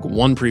Gerwig,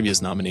 1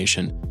 previous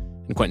nomination.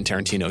 And Quentin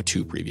Tarantino,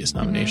 2 previous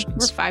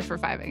nominations. We're 5 for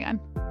 5 again.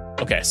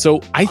 Okay, so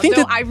I think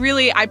Although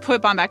I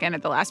put Baumbach in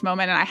at the last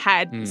moment, and I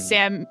had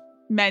Sam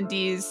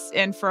Mendes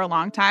in for a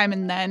long time,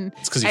 and then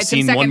it's because you've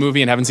seen one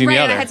movie and haven't seen the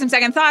other. I had some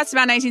second thoughts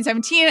about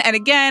 1917, and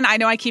again, I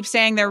know I keep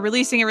saying they're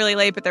releasing it really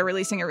late, but they're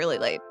releasing it really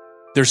late.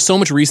 There's so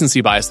much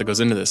recency bias that goes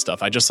into this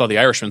stuff. I just saw The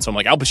Irishman, so I'm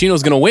like, Al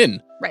Pacino's going to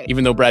win. Right.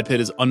 Even though Brad Pitt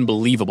is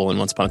unbelievable in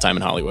Once Upon a Time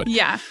in Hollywood.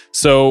 Yeah.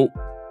 So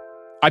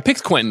I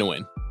picked Quentin to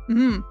win.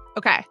 Mm-hmm.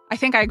 Okay. I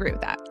think I agree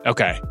with that.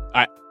 Okay.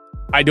 I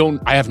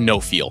have no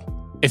feel.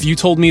 If you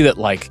told me that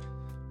like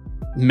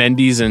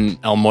Mendes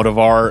and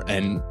Almodovar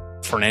and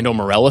Fernando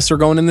Meirelles are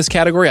going in this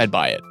category, I'd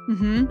buy it.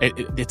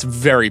 Mm-hmm. It's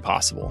very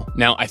possible.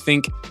 Now, I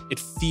think it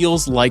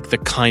feels like the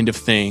kind of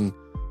thing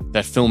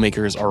that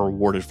filmmakers are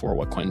rewarded for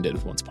what Quentin did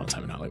with Once Upon a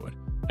Time in Hollywood.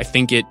 I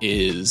think it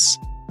is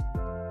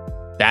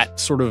that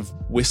sort of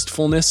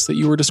wistfulness that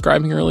you were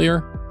describing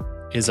earlier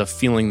is a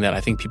feeling that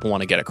I think people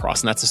want to get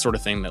across. And that's the sort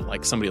of thing that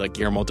like somebody like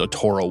Guillermo del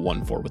Toro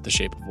won for with The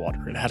Shape of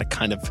Water. It had a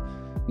kind of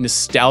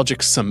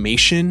nostalgic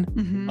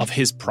summation of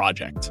his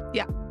project.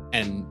 Yeah.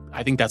 And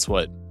I think that's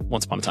what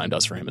Once Upon a Time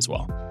does for him as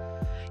well.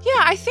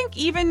 Yeah, I think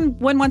even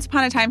when Once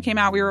Upon a Time came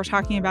out, we were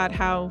talking about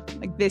how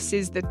like this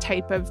is the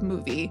type of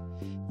movie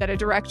that a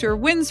director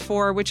wins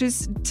for, which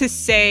is to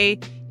say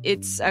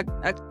it's a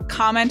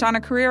comment on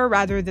a career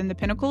rather than the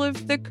pinnacle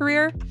of the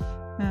career.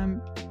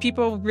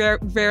 People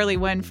rarely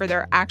win for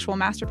their actual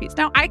masterpiece.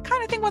 Now, I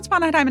kind of think Once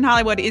Upon a Time in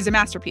Hollywood is a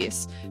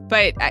masterpiece,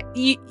 but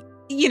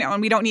you know,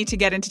 and we don't need to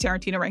get into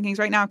Tarantino rankings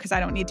right now because I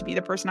don't need to be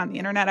the person on the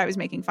internet I was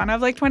making fun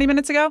of like 20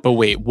 minutes ago. But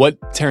wait, what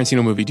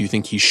Tarantino movie do you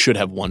think he should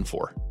have won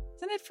for?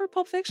 Isn't it for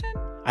Pulp Fiction?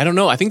 I don't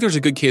know. I think there's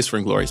a good case for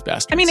Inglourious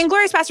Basterds. I mean,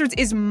 Inglourious Basterds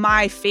is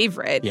my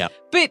favorite. Yeah.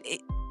 But,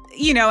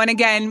 you know, and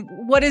again,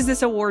 what does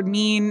this award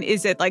mean?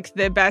 Is it like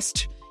the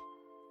best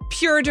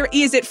pure,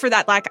 is it for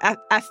that like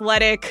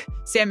athletic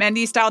Sam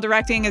Mendes style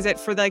directing? Is it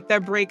for like the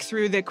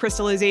breakthrough, the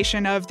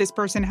crystallization of this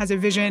person has a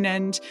vision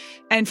and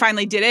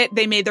finally did it?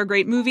 They made their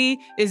great movie.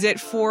 Is it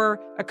for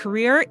a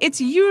career? It's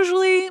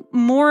usually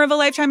more of a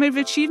Lifetime of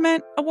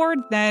Achievement award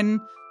than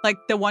like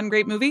the one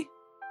great movie.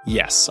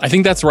 Yes, I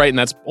think that's right, and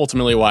that's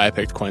ultimately why I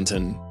picked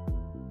Quentin.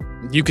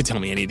 You could tell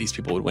me any of these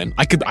people would win.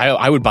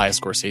 I would buy a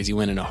Scorsese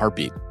win in a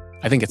heartbeat.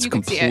 I think it's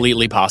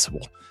completely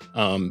possible.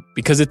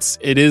 Because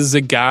it is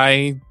a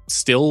guy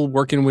still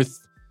working with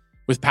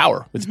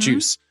power, with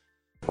juice.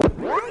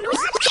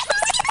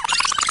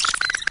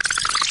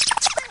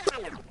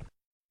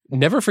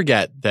 Never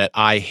forget that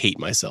I hate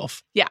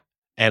myself. Yeah.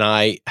 And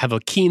I have a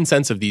keen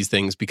sense of these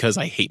things because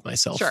I hate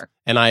myself. Sure.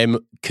 And I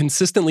am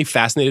consistently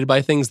fascinated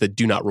by things that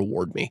do not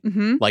reward me,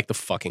 like the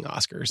fucking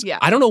Oscars. Yeah.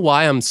 I don't know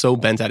why I'm so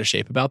bent out of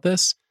shape about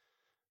this,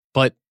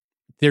 but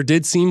there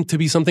did seem to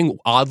be something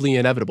oddly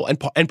inevitable.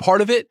 And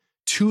part of it,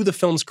 to the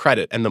film's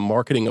credit and the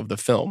marketing of the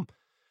film,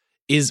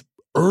 is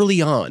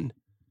early on,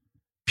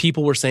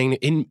 people were saying,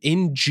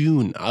 in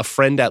June, a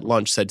friend at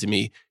lunch said to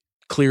me,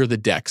 clear the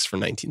decks for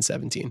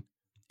 1917.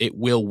 It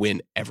will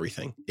win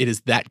everything. It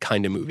is that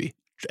kind of movie.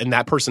 And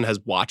that person has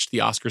watched the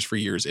Oscars for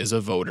years, is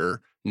a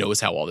voter, knows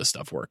how all this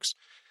stuff works.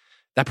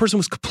 That person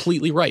was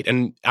completely right.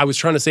 And I was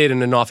trying to say it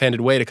in an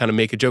offhanded way to kind of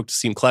make a joke to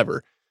seem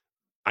clever.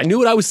 I knew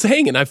what I was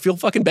saying, and I feel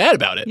fucking bad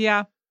about it.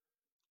 Yeah.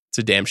 It's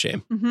a damn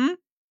shame. Mm-hmm.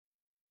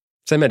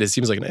 Sam Mendes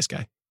seems like a nice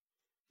guy.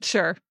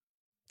 Sure.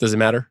 Does it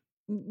matter?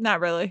 Not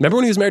really. Remember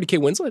when he was married to Kate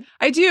Winslet?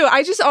 I do.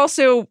 I just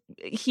also,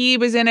 he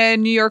was in a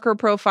New Yorker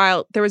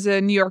profile. There was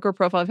a New Yorker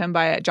profile of him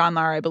by John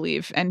Lahr, I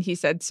believe. And he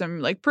said some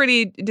like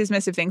pretty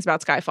dismissive things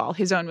about Skyfall,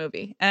 his own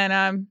movie.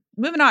 And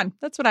moving on.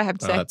 That's what I have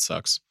to say. That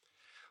sucks.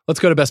 Let's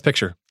go to Best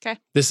Picture. Okay.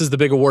 This is the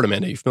big award,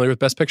 Amanda. You familiar with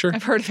Best Picture?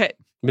 I've heard of it.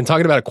 We've been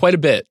talking about it quite a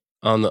bit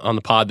on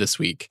the pod this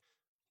week.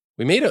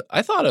 We made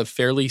I thought, a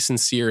fairly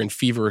sincere and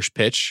feverish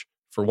pitch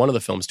for one of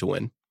the films to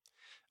win.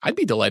 I'd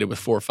be delighted with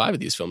 4 or 5 of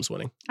these films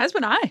winning. As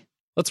would I.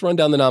 Let's run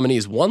down the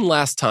nominees one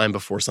last time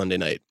before Sunday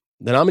night.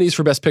 The nominees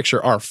for Best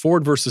Picture are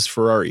Ford vs.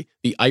 Ferrari,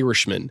 The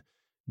Irishman,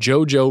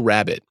 Jojo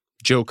Rabbit,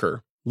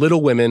 Joker,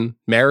 Little Women,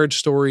 Marriage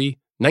Story,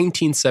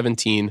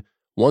 1917,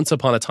 Once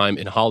Upon a Time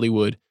in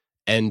Hollywood,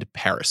 and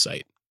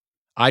Parasite.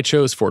 I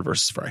chose Ford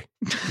vs. Ferrari.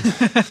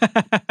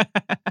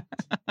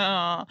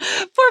 Oh,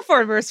 poor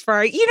Ford vs.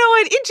 Ferrari. You know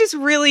what? It just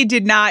really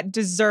did not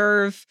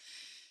deserve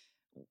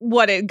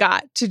what it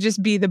got to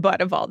just be the butt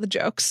of all the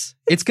jokes.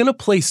 It's going to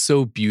play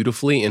so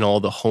beautifully in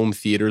all the home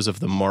theaters of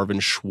the Marvin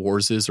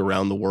Schwarzes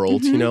around the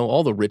world. You know,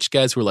 all the rich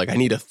guys who are like, I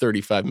need a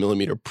 35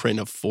 millimeter print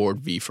of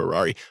Ford v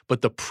Ferrari.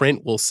 But the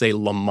print will say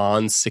Le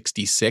Mans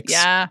 66,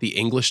 the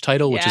English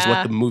title, which is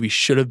what the movie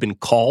should have been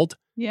called.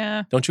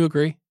 Yeah. Don't you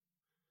agree?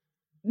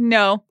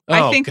 No.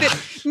 Oh, I think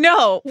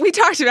no, we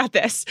talked about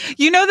this.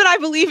 You know that I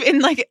believe in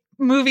like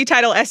movie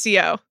title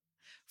SEO.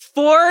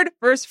 Ford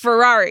versus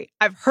Ferrari.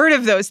 I've heard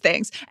of those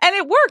things. And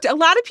it worked. A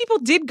lot of people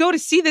did go to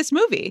see this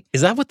movie.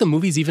 Is that what the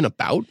movie's even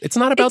about? It's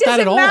not about that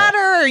at all. It doesn't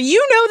matter.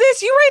 You know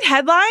this. You write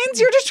headlines.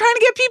 You're just trying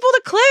to get people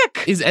to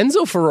click. Is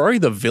Enzo Ferrari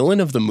the villain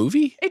of the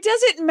movie? It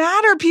doesn't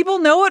matter. People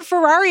know what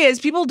Ferrari is.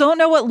 People don't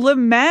know what Le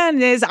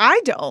Mans is. I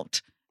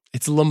don't.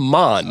 It's Le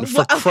Mans,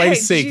 for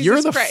Christ's sake. Jesus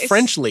You're the Christ.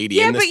 French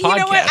lady in this podcast. Yeah, but you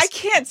know what? I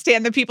can't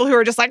stand the people who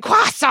are just like,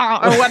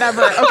 croissant or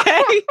whatever,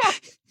 okay?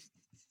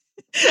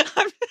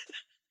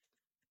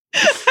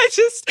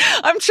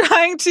 I'm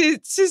trying to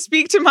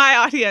speak to my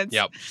audience.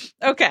 Yep.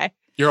 Okay.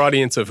 Your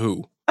audience of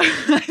who?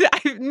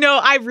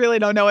 I really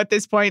don't know at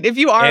this point. If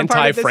you are a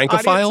part of this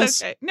Anti-Francophiles?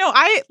 audience, okay. No,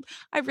 I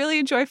really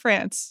enjoy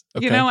France.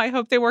 Okay. You know, I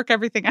hope they work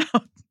everything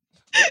out.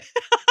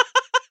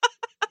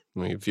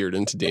 We veered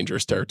into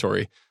dangerous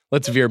territory.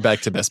 Let's veer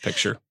back to Best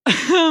Picture.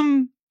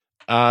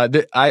 I'd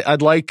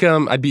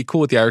be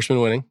cool with The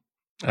Irishman winning.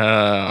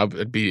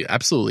 I'd be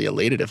absolutely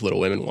elated if Little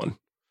Women won.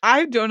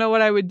 I don't know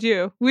what I would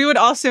do. We would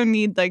also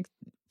need like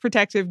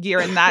protective gear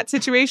in that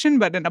situation,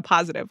 but in a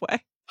positive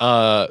way.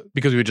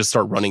 Because we would just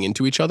start running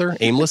into each other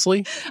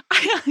aimlessly.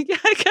 Yeah,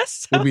 I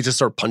guess so. Would we just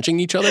start punching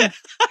each other?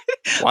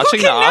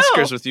 Watching the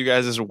Oscars with you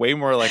guys is way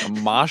more like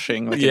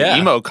moshing, like an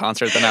emo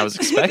concert than I was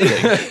expecting.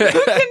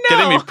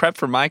 Getting me prepped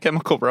for My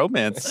Chemical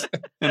Romance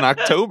in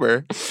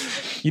October.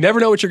 You never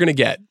know what you're going to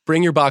get.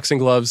 Bring your boxing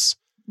gloves.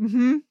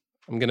 Mm-hmm.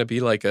 I'm going to be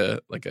like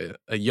a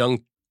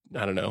young,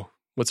 I don't know,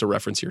 what's a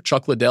reference here?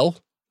 Chuck Liddell?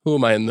 Who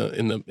am I in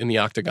the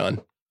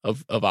octagon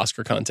of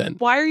Oscar content?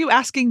 Why are you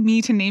asking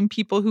me to name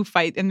people who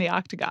fight in the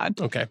octagon?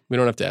 Okay, we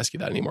don't have to ask you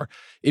that anymore.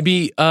 It'd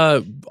be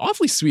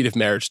awfully sweet if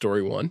Marriage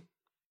Story won.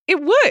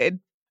 It would.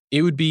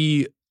 It would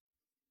be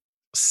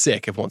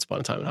sick if Once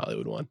Upon a Time in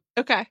Hollywood won.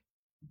 Okay.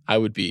 I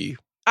would be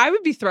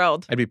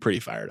thrilled. I'd be pretty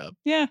fired up.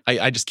 Yeah.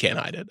 I just can't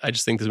hide it. I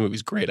just think this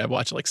movie's great. I've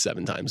watched it like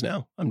 7 times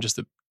now. I'm just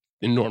an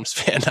enormous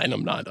fan, and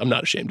I'm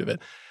not ashamed of it.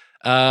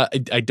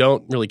 I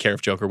don't really care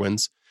if Joker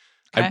wins.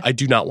 Okay. I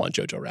do not want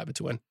Jojo Rabbit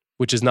to win,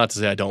 which is not to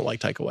say I don't like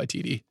Taika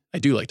Waititi. I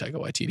do like Taika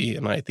Waititi,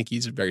 and I think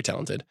he's very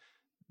talented.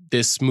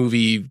 This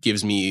movie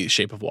gives me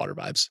Shape of Water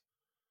vibes,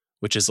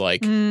 which is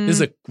like, this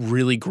is a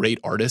really great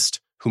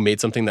artist who made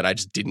something that I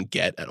just didn't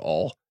get at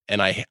all.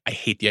 And I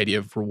hate the idea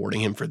of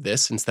rewarding him for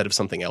this instead of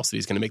something else that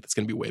he's going to make that's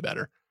going to be way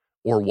better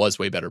or was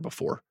way better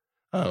before.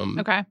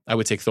 Okay. I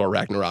would take Thor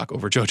Ragnarok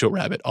over Jojo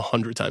Rabbit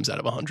 100 times out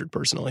of 100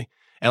 personally.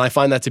 And I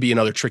find that to be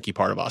another tricky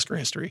part of Oscar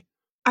history.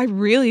 I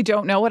really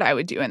don't know what I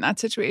would do in that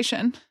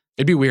situation.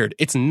 It'd be weird.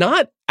 It's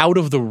not out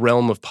of the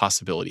realm of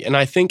possibility. And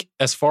I think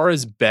as far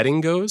as betting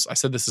goes, I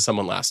said this to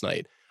someone last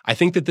night, I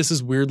think that this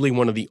is weirdly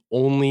one of the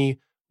only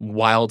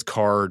wild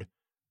card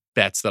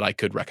bets that I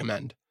could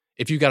recommend.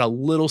 If you got a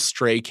little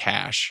stray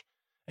cash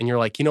and you're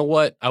like, you know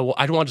what,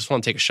 I don't just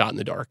want to take a shot in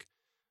the dark.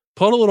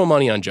 Put a little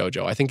money on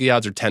JoJo. I think the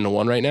odds are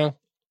 10-1 right now.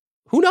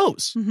 Who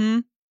knows? Mm-hmm.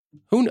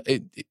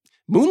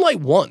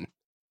 Moonlight won.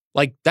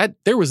 Like that,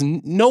 there was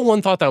no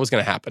one thought that was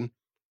going to happen.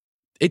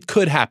 It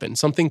could happen.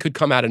 Something could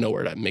come out of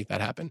nowhere to make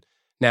that happen.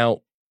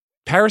 Now,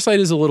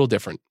 Parasite is a little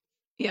different.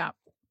 Yeah.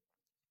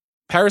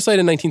 Parasite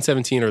and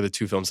 1917 are the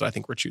two films that I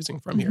think we're choosing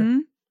from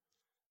here.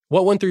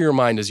 What went through your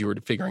mind as you were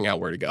figuring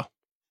out where to go?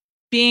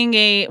 Being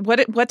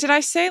what did I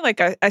say? Like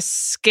a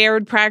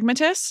scared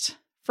pragmatist,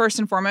 first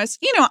and foremost.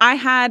 You know, I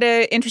had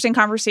an interesting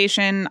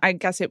conversation. I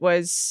guess it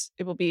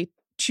will be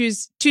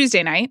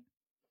Tuesday night,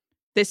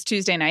 this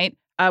Tuesday night,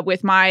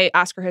 with my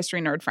Oscar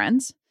history nerd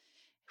friends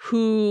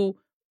who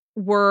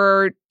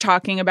were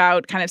talking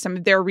about kind of some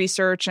of their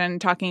research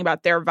and talking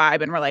about their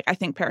vibe. And we're like, I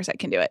think Parasite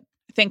can do it.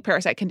 I think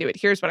Parasite can do it.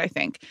 Here's what I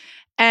think.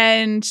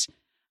 And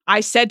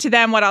I said to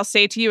them, what I'll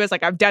say to you is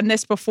like, I've done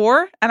this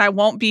before and I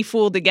won't be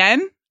fooled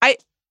again. I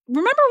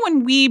remember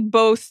when we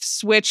both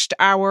switched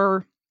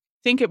our,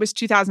 I think it was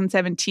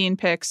 2017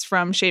 picks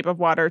from Shape of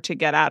Water to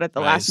Get Out at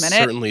the last minute. I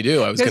certainly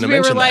do. I was going to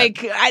mention that.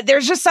 Because we were like,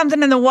 there's just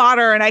something in the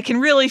water and I can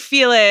really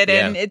feel it.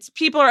 Yeah. And it's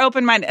people are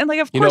open-minded. And like,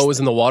 of course. You know what was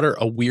in the water?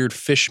 A weird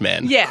fish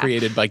man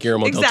created by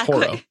Guillermo del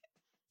Toro.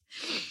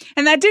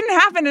 And that didn't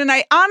happen. And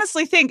I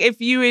honestly think if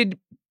you had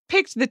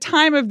picked the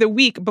time of the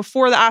week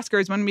before the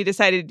Oscars when we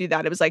decided to do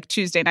that, it was like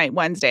Tuesday night,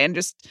 Wednesday, and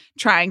just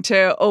trying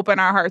to open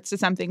our hearts to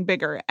something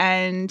bigger.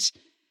 And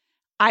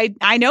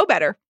I know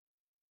better.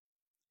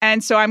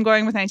 And so I'm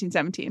going with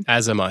 1917.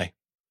 As am I.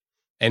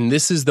 And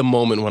this is the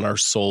moment when our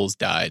souls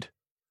died.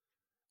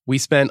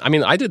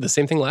 I did the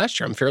same thing last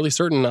year. I'm fairly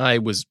certain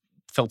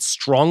felt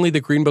strongly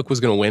that Green Book was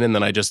going to win, and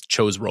then I just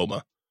chose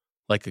Roma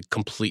like a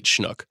complete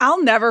schnook.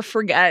 I'll never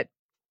forget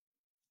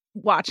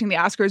watching the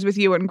Oscars with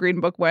you when Green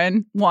Book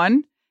won.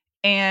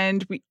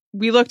 And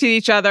we looked at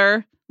each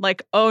other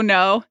like, oh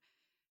no.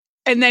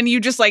 And then you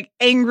just like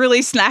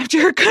angrily snapped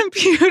your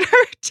computer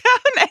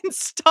down and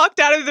stalked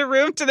out of the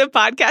room to the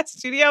podcast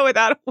studio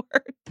without a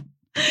word.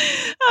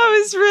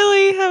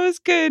 That was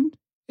good.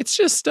 It's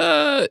just,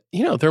 they're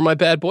my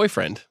bad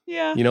boyfriend.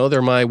 Yeah.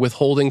 They're my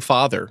withholding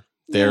father.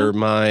 They're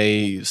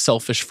my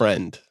selfish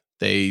friend.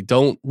 They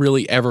don't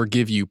really ever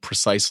give you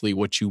precisely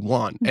what you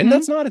want. Mm-hmm. And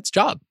that's not its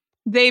job.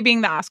 They being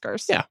the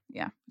Oscars. Yeah.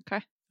 Yeah.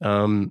 Okay.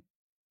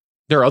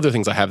 There are other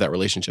things I have that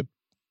relationship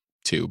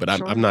too, but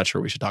I'm not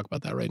sure we should talk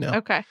about that right now.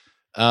 Okay.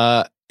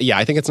 Yeah,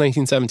 I think it's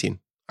 1917.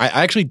 I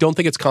actually don't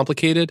think it's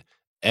complicated,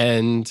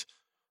 and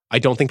I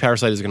don't think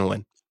Parasite is going to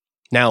win.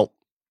 Now,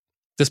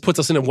 this puts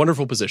us in a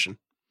wonderful position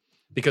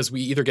because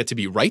we either get to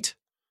be right,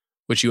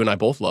 which you and I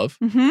both love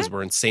because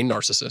we're insane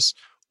narcissists,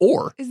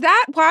 or... Is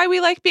that why we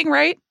like being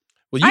right?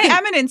 Well, I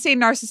am an insane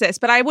narcissist,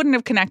 but I wouldn't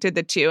have connected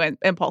the two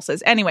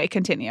impulses. Anyway,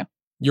 continue.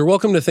 You're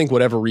welcome to think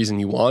whatever reason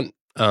you want.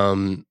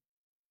 I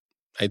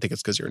think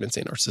it's because you're an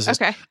insane narcissist.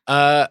 Okay.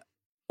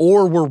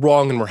 Or we're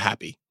wrong and we're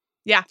happy.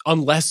 Yeah.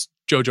 Unless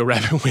Jojo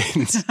Rabbit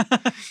wins.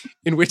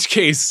 In which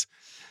case,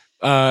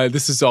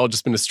 this has all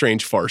just been a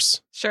strange farce.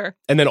 Sure.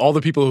 And then all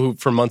the people who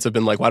for months have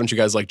been like, why don't you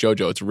guys like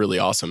Jojo? It's really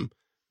awesome.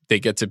 They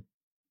get to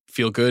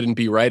feel good and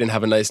be right and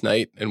have a nice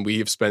night. And we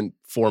have spent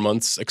 4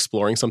 months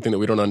exploring something that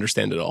we don't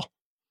understand at all.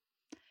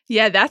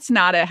 Yeah, that's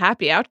not a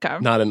happy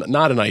outcome. Not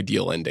an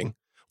ideal ending.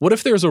 What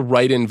if there's a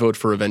write-in vote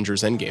for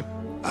Avengers Endgame?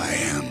 I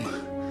am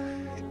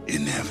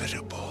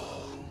inevitable.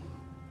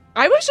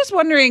 I was just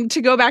wondering,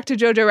 to go back to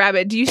Jojo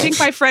Rabbit, do you think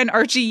my friend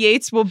Archie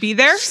Yates will be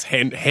there? Just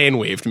hand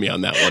waved me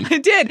on that one. I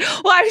did.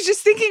 Well, I was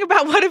just thinking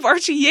about what if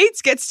Archie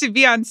Yates gets to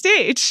be on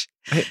stage?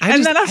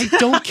 I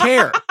don't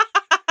care.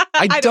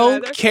 I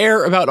don't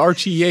care about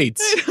Archie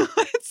Yates.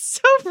 It's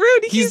so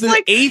rude. He's the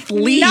like 8th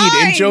lead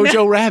 9. in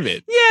Jojo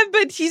Rabbit. Yeah,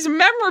 but he's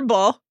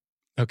memorable.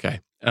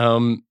 Okay.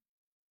 I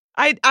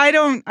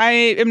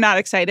am not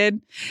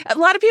excited. A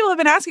lot of people have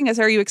been asking us,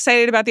 are you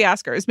excited about the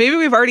Oscars? Maybe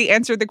we've already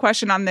answered the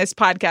question on this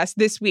podcast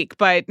this week,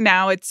 but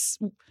now this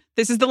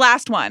is the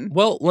last one.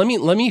 Well, let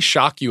me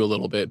shock you a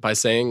little bit by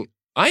saying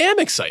I am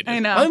excited. I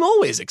know. I'm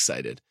always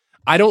excited.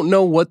 I don't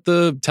know what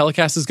the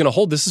telecast is going to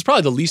hold. This is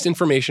probably the least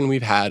information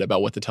we've had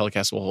about what the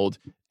telecast will hold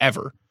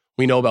ever.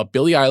 We know about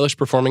Billie Eilish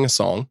performing a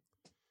song.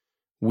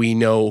 We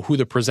know who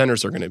the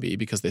presenters are going to be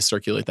because they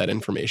circulate that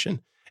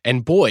information.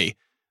 And boy,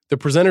 the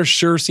presenters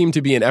sure seem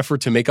to be an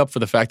effort to make up for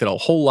the fact that a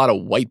whole lot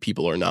of white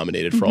people are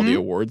nominated for all the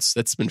awards.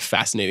 That's been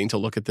fascinating to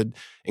look at the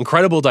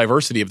incredible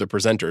diversity of the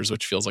presenters,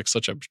 which feels like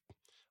such a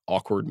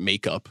awkward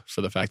makeup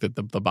for the fact that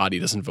the body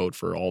doesn't vote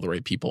for all the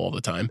right people all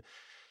the time.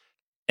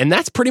 And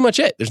that's pretty much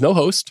it. There's no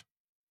host.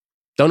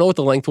 Don't know what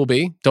the length will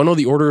be. Don't know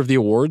the order of the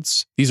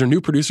awards. These are new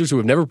producers who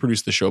have never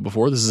produced the show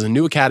before. This is a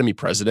new Academy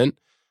president.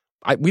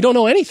 We don't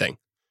know anything.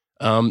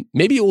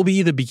 Maybe it will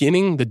be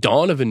the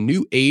dawn of a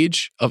new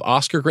age of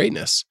Oscar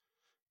greatness.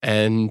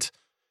 And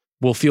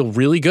we'll feel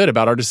really good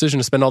about our decision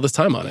to spend all this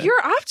time on it.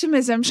 Your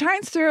optimism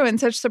shines through in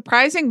such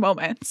surprising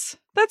moments.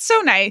 That's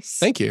so nice.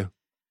 Thank you.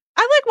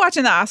 I like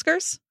watching the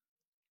Oscars.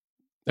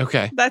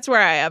 Okay. That's where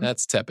I am.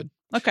 That's tepid.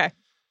 Okay.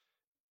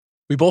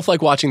 We both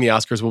like watching the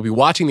Oscars. We'll be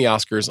watching the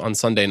Oscars on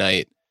Sunday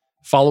night,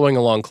 following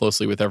along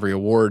closely with every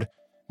award,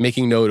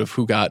 making note of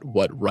who got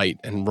what right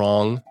and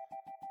wrong.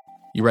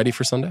 You ready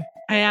for Sunday?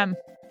 I am.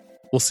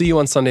 We'll see you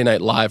on Sunday Night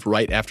Live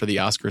right after the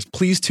Oscars.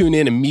 Please tune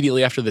in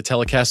immediately after the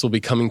telecast. We'll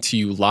be coming to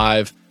you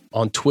live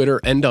on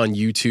Twitter and on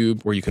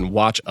YouTube, where you can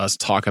watch us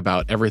talk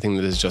about everything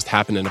that has just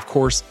happened. And of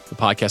course, the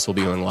podcast will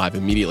be going live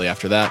immediately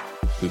after that.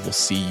 We will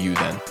see you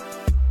then.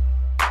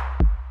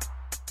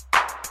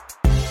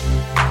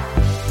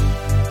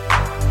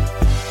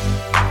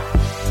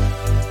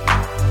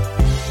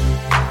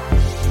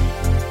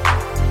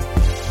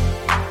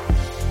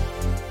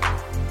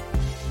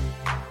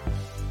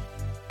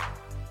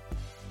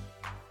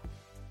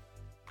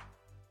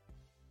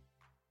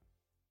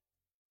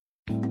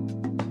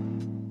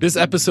 This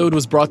episode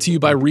was brought to you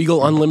by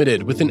Regal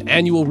Unlimited. With an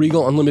annual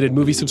Regal Unlimited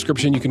movie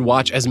subscription, you can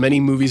watch as many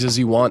movies as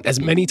you want, as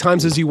many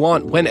times as you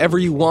want, whenever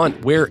you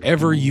want,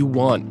 wherever you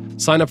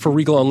want. Sign up for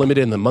Regal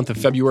Unlimited in the month of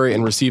February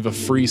and receive a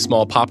free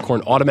small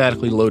popcorn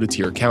automatically loaded to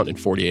your account in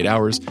 48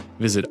 hours.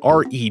 Visit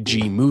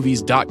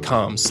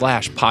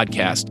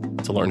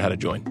regmovies.com/podcast to learn how to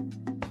join.